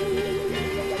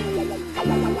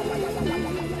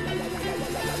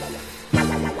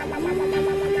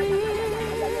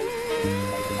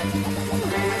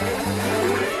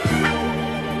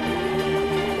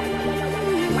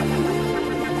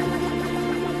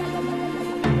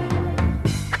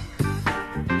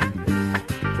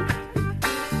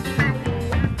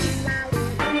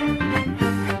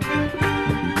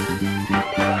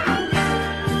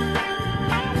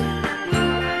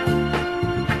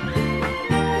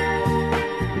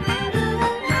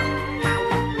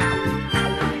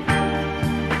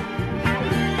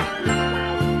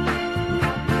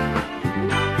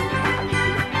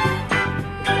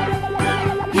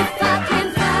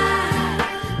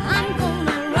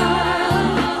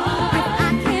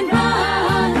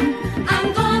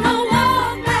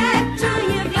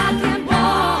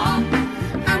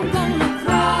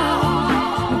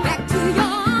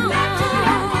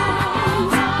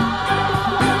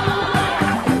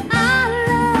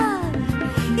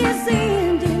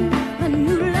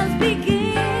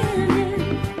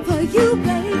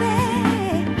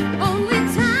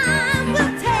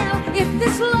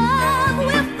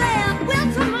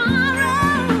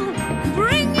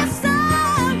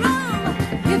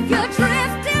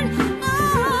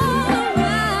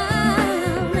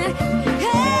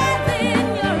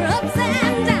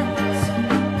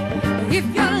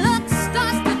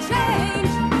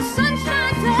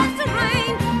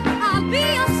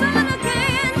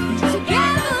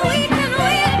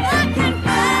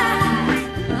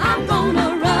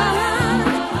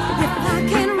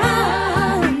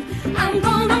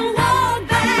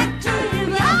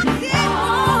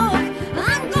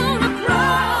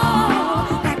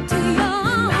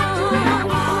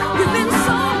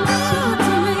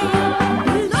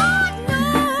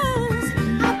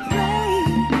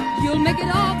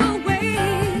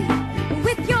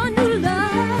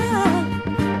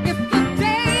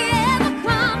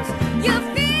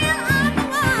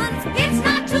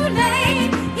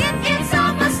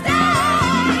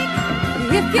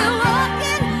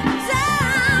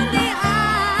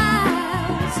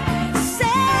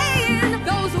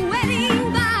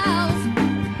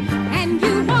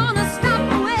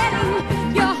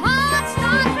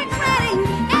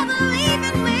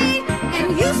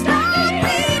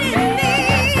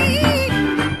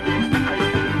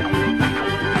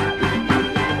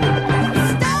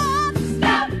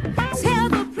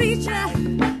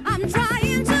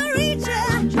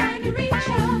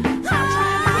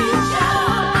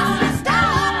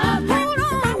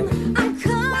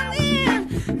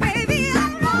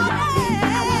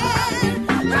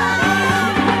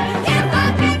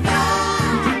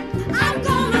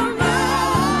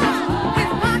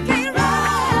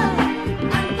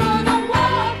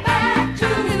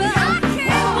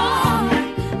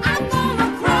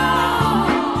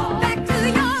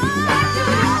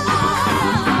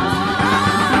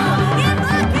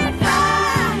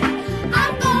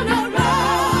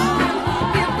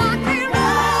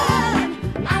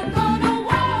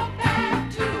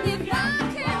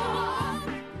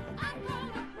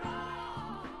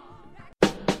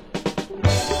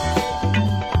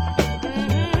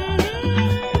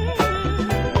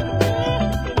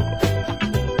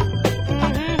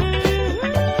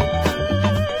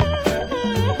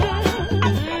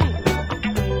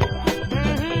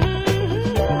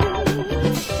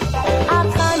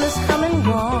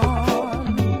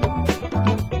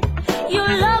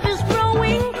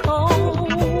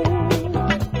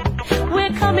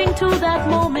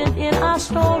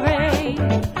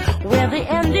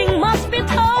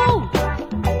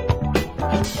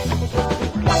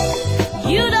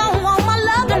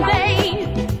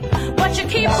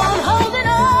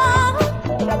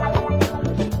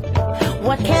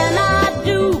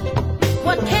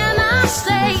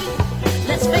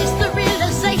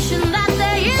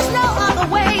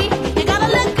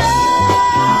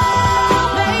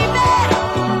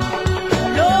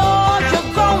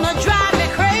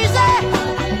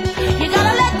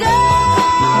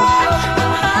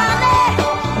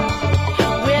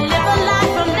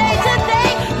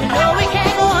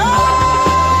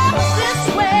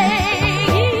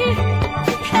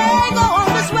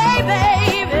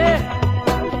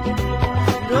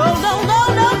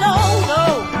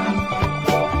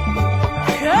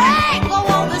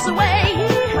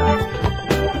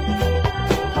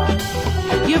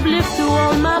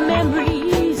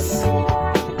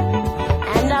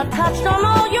 touched on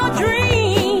all your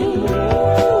dreams.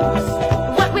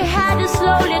 What we had is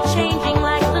slowly changing.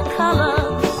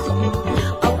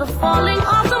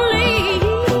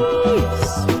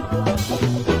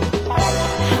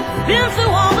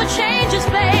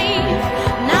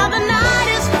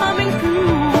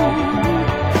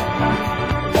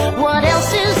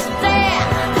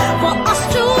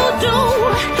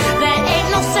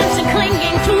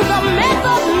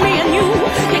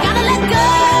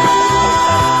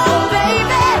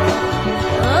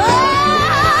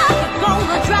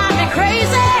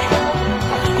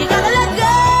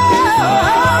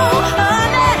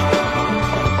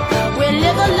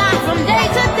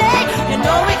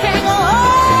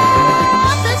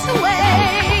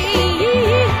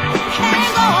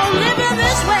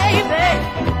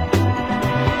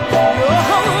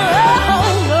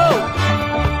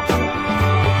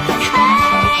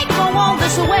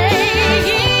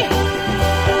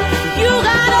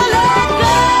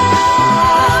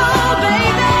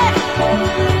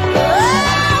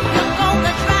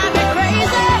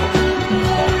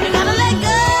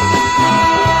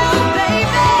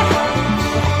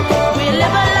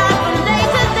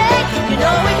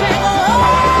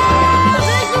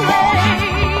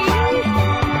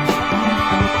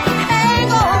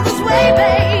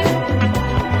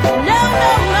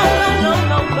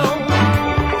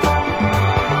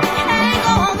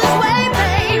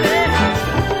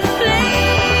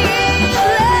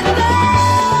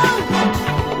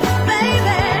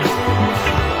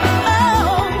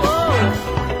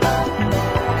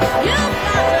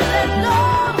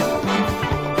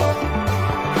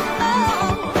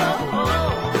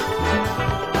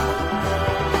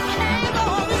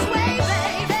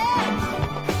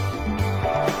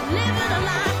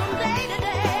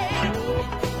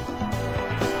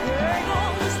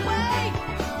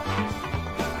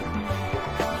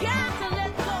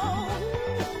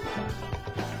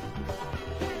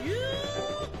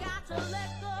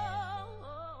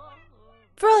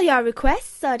 all your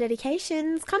requests or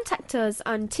dedications, contact us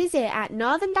on Tizzy at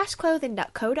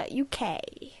northern-clothing.co.uk.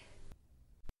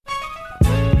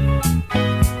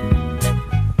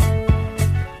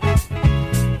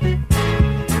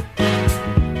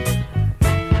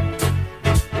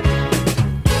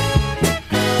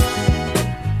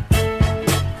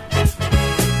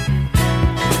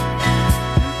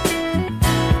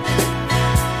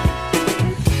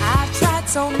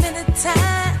 So many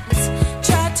times,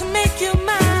 tried to make you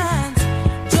mine.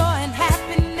 Joy and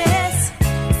happiness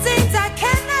seems I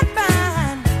cannot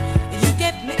find. You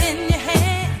get me in your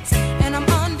hands, and I'm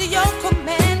under your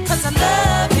command. 'Cause I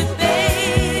love you,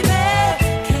 baby.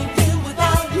 Can't live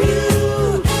without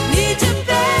you. Need you,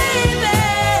 baby.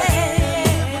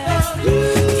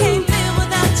 Can't live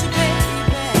without you,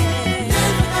 baby.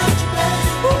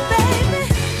 Ooh, baby,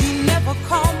 you never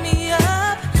call me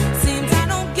up. Seems I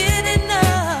don't get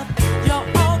enough. You're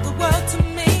all the world to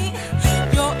me.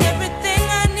 You're everything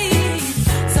I need.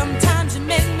 Sometimes you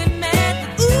make me mad,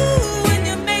 but ooh, when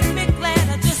you make me glad,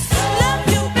 I just love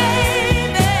you,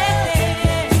 baby.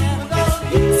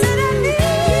 Said I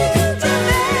need you,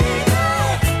 baby.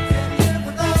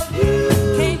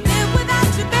 Can't live without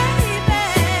you,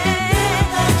 baby.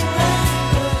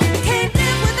 Can't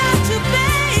live without you,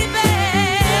 baby.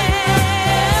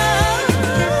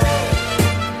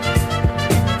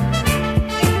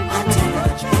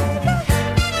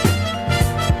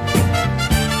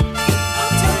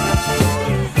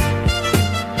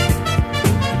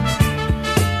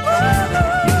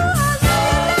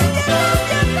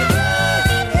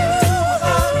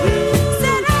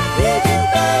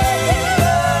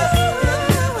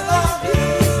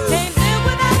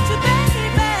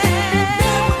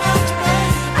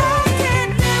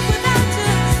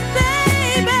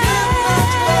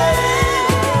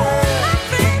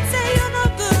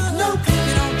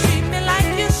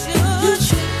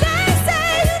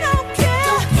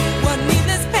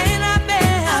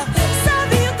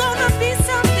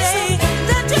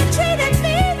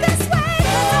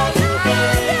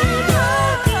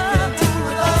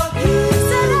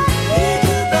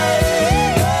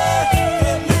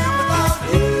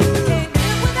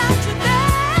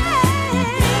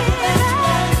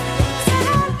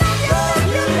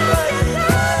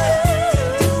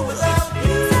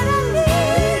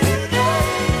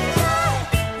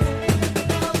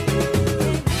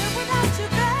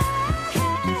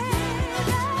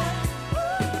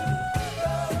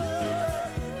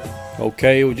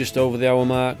 Okay, we're just over the hour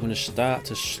mark. I'm going to start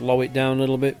to slow it down a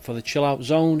little bit for the chill out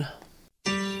zone.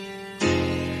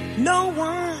 No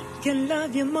one can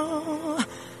love you more,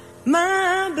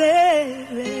 my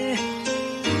baby.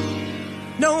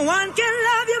 No one can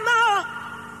love you more,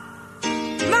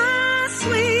 my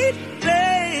sweet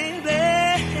baby.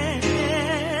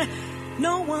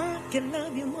 No one can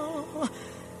love you more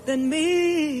than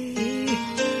me,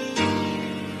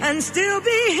 and still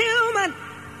be human.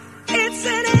 It's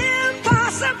an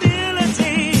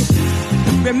impossibility.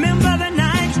 Remember the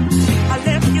night I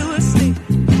left you asleep.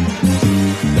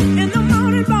 In the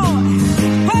morning, boy,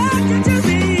 what could you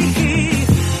be?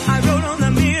 I wrote on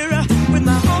the mirror with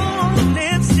my own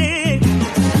lipstick.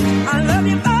 I love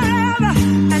you forever,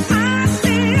 and I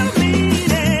still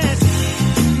mean it.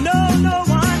 No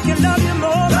one can love you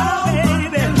more,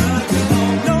 baby.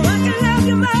 No one can love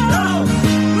you more,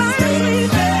 my sweet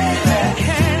baby.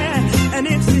 And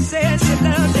if she says she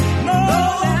loves you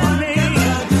more than me,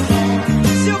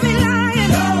 she'll be lying.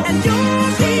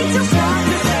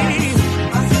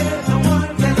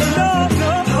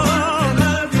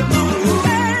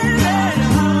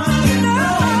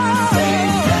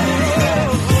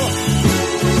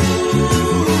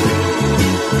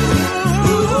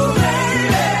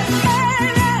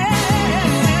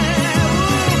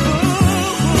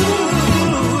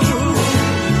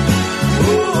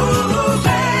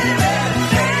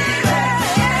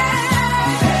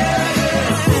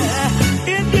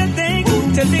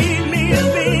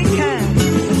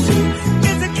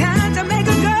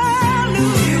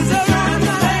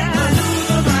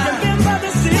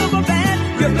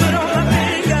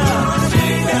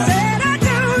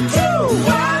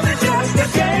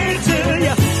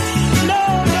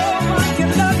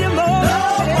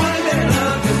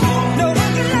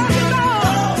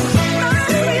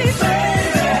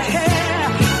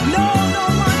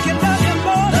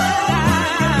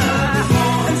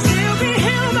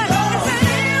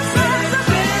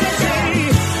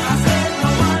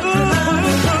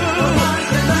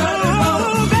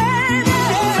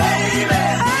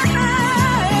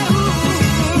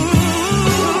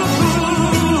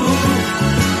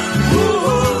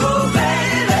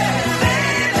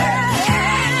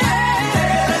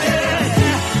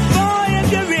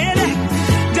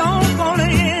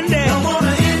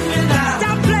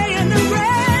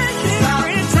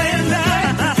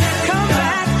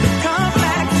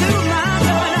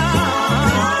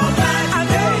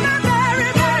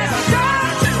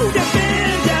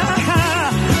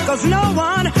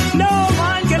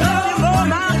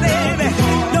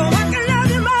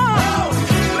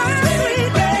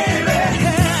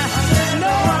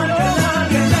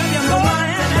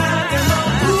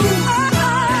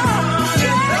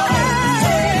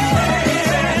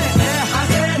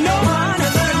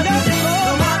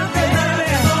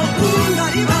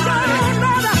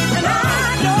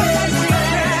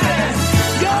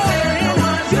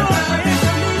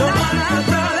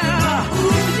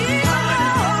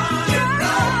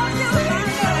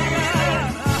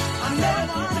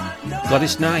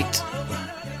 Gladys Knight.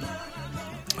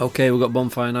 Okay, we've got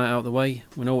Bonfire Night out of the way.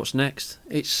 We know what's next.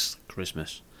 It's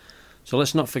Christmas. So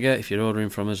let's not forget, if you're ordering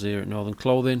from us here at Northern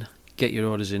Clothing, get your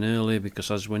orders in early,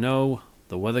 because as we know,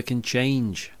 the weather can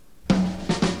change.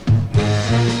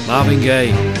 Marvin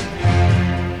Gaye.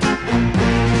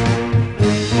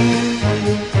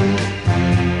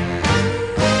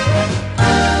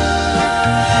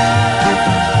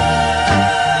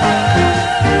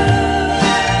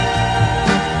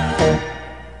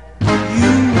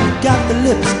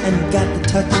 And you got the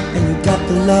touch, and you got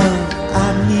the love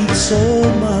I need so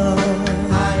much.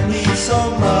 I need so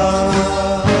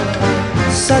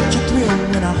much. Such a thrill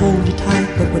when I hold you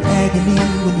tight, but with agony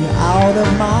when you're out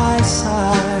of my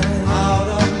sight. Out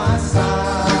of my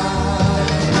sight.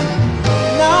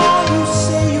 Now you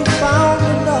say you found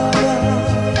another.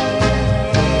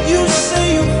 You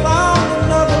say you found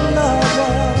another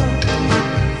lover.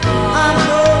 I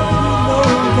know you know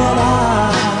that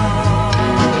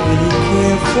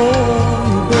for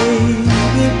you,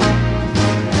 baby.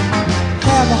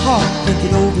 Have a heart, think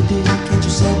it over, dear. Can't you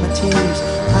save my tears?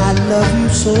 I love you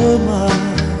so much.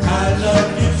 I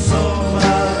love you so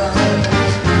much.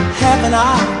 Haven't I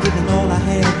given all I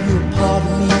have? You're a part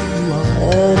of me. You are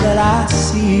all that I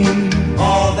see.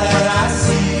 All that I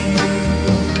see.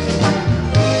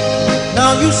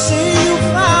 Now you say you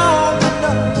found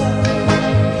another.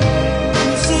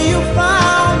 You say you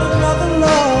found another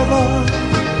lover.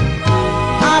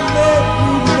 I let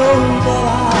you know that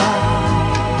I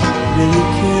really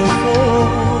care for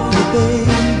you,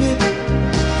 baby.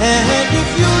 And if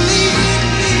you leave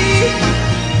me,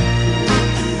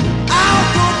 I'll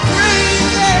go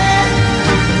crazy.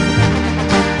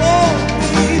 Oh,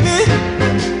 baby.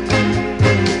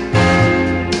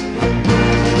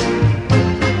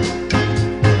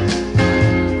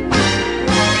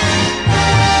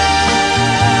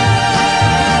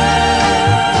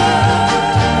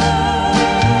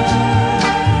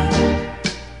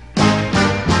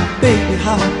 Baby,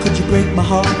 how could you break my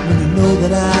heart when you know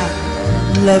that I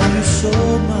love you so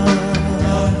much?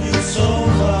 Love you so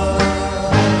much.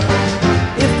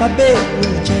 If I beg,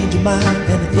 will you change your mind?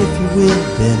 And if you will,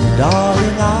 then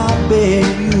darling, I beg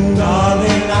you.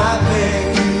 Darling, I beg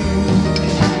you.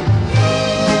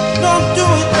 Don't do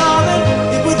it, darling.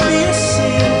 It would be a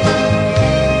sin.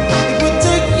 It would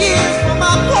take years for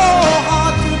my poor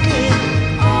heart to mend.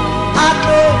 I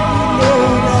know you know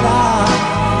that I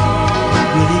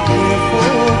really care for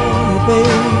you,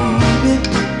 baby.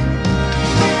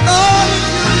 Oh, if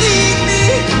you leave me,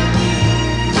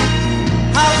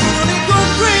 I'll really go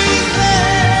crazy.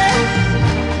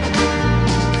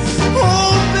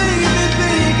 Oh, baby,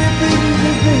 baby, baby,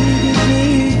 baby, baby,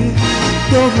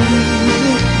 don't leave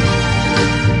me.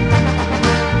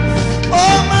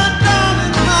 Oh, my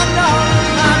darling, my darling,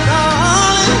 my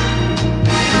darling,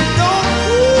 don't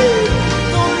leave me.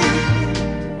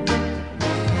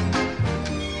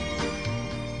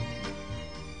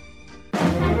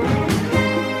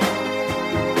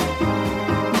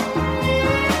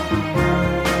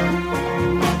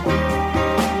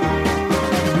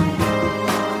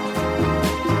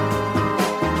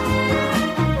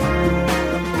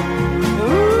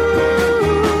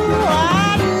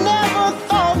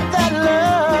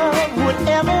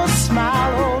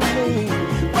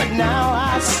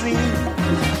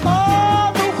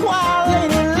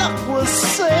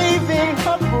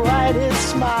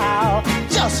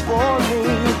 For me,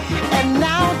 and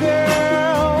now,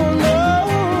 girl, no,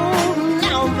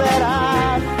 now that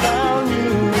I've found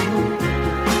you,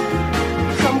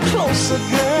 come closer,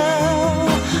 girl.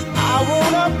 I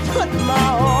wanna put my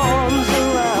arms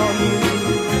around you.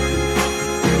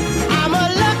 I'm a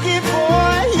lucky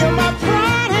boy, you're my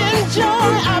pride and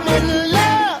joy. I'm in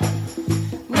love.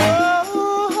 No,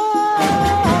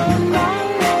 my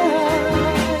love,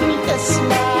 yes,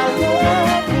 my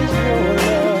love is your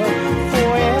love.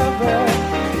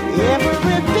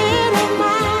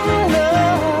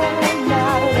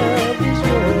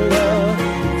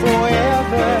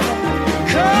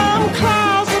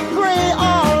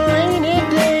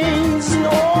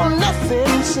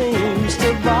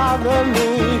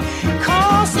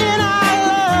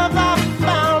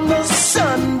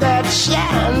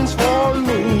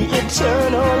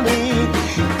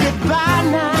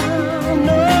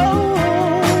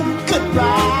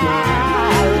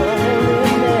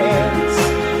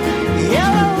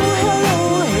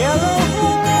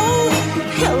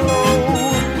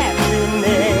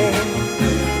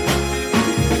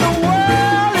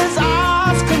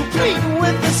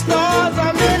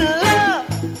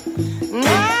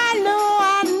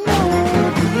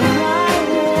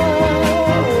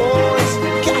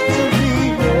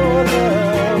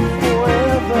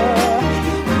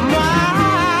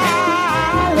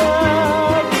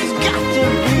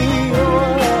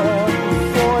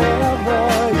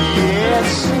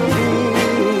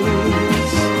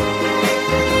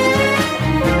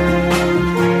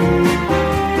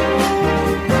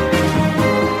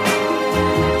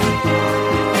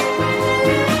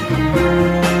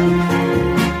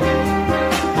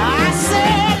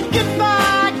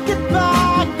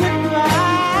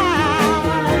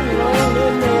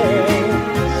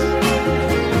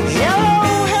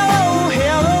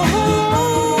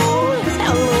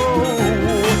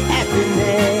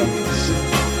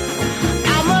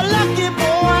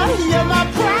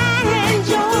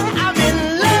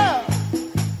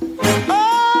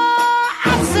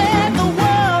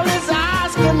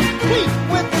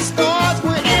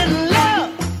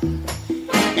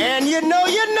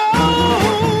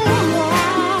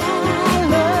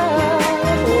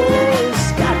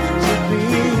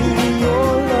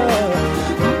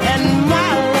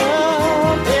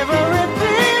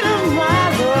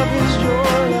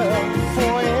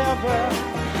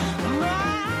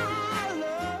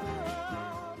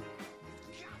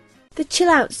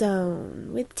 Chillout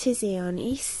Zone with Tizzy on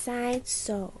Eastside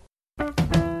Soul.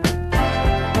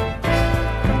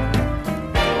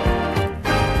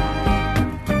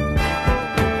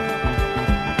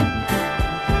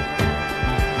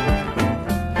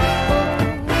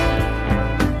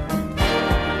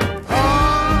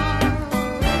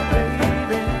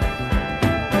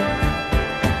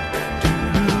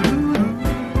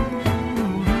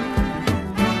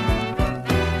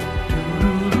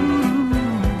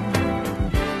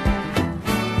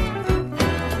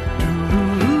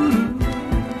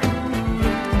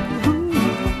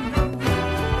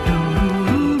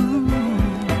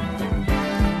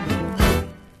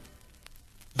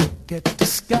 At the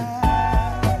sky,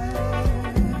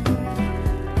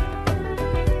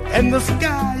 and the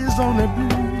sky is only blue,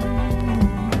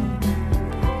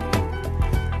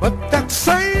 but that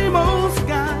same old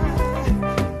sky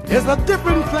is a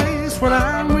different place when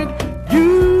I'm with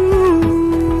you.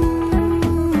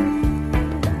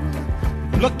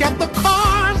 Look at the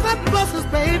cars and buses,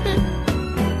 baby,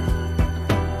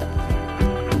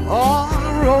 all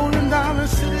rolling down the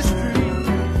city street.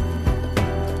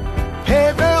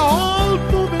 Hey, they're all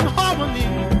moving harmony.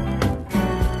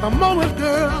 The moment,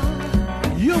 girl,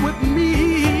 you're with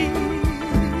me.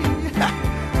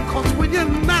 'Cause when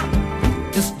you're not,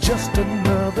 it's just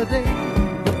another day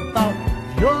without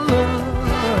your love.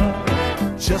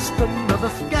 Just another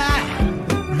sky.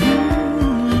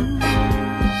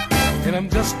 And I'm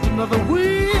just another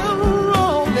wheel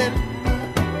rolling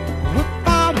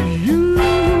without you.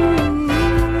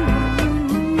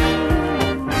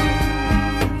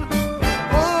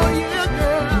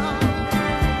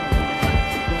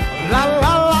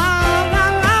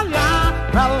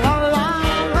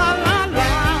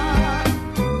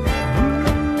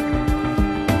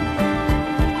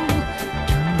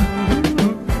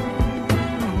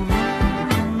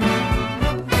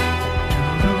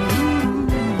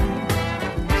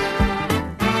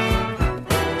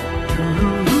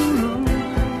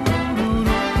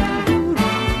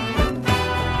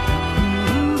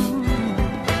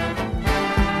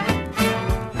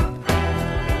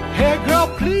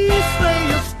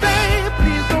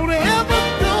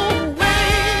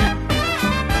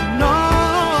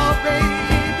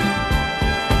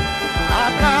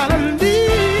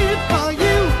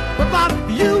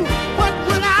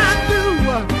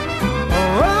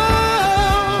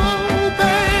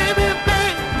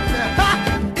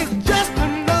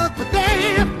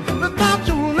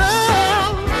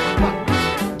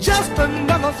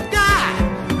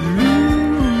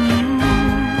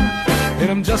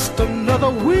 Just another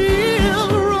wheel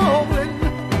rolling,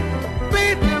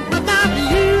 baby, without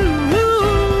you.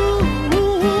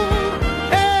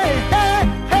 Hey, hey,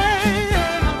 hey.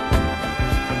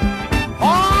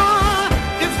 Oh,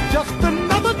 it's just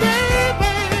another day,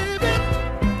 baby.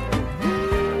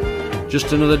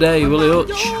 Just Another Day, Willie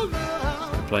Hutch.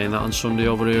 Playing that on Sunday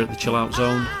over here at the Chillout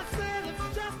Zone.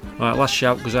 Right, last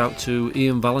shout goes out to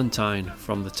Ian Valentine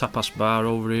from the Tapas Bar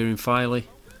over here in Filey.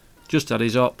 Just had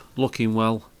his op, looking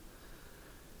well.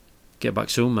 Get back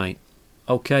soon, mate.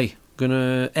 Okay,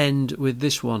 gonna end with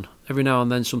this one. Every now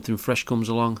and then something fresh comes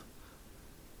along.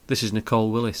 This is Nicole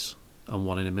Willis and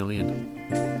 1 in a Million.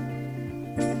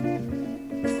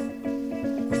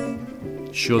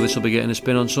 Sure this will be getting a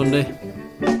spin on Sunday?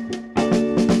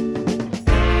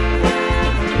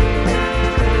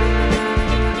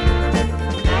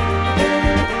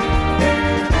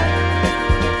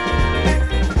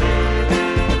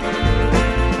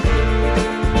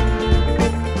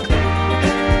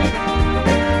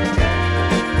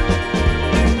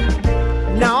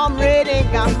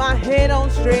 Head on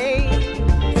straight,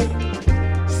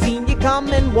 seen you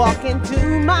come and walk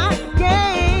into my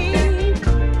gate.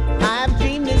 I've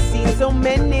dreamed this scene so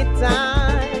many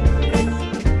times,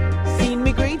 seen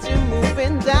me greet you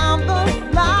moving down the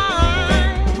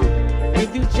line. You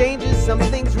do changes, some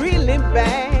things really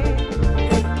bad.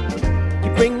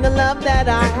 You bring the love that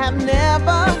I have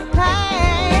never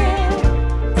had.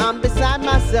 I'm beside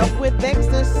myself with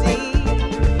ecstasy.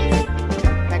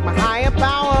 My higher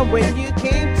power when you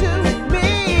came to me.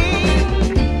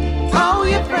 Oh,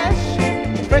 you're fresh,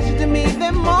 fresher to me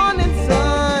than morning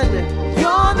sun.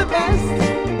 You're the best.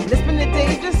 Let's spend the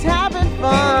day just having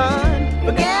fun.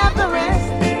 Forget the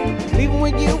rest, leaving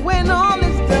with you when all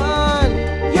is done.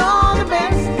 You're the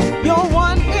best. You're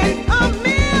 1 in a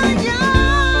million.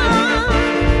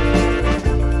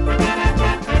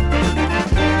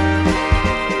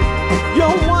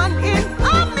 You're 1 in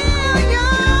a million.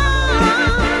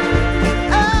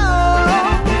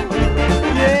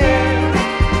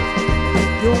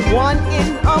 You're 1 in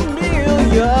a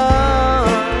million.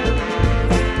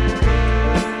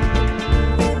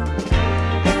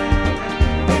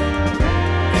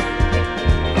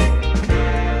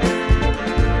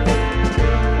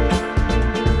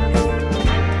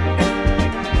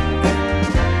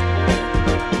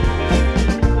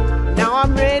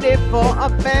 for a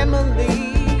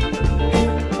family.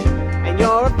 And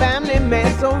you're a family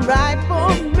man, so right for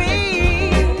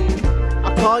me.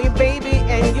 I'll call you baby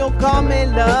and you'll call me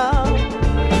love.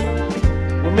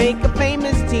 We'll make a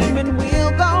famous team and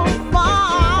we'll go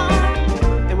far.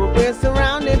 And when we're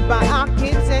surrounded by our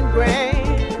kids and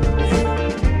grands,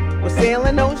 we'll sail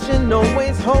an ocean,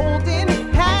 always holding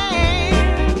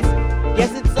hands.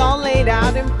 Yes, it's all laid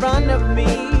out in front of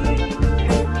me.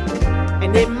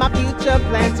 And in my future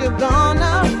plans you're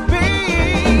gonna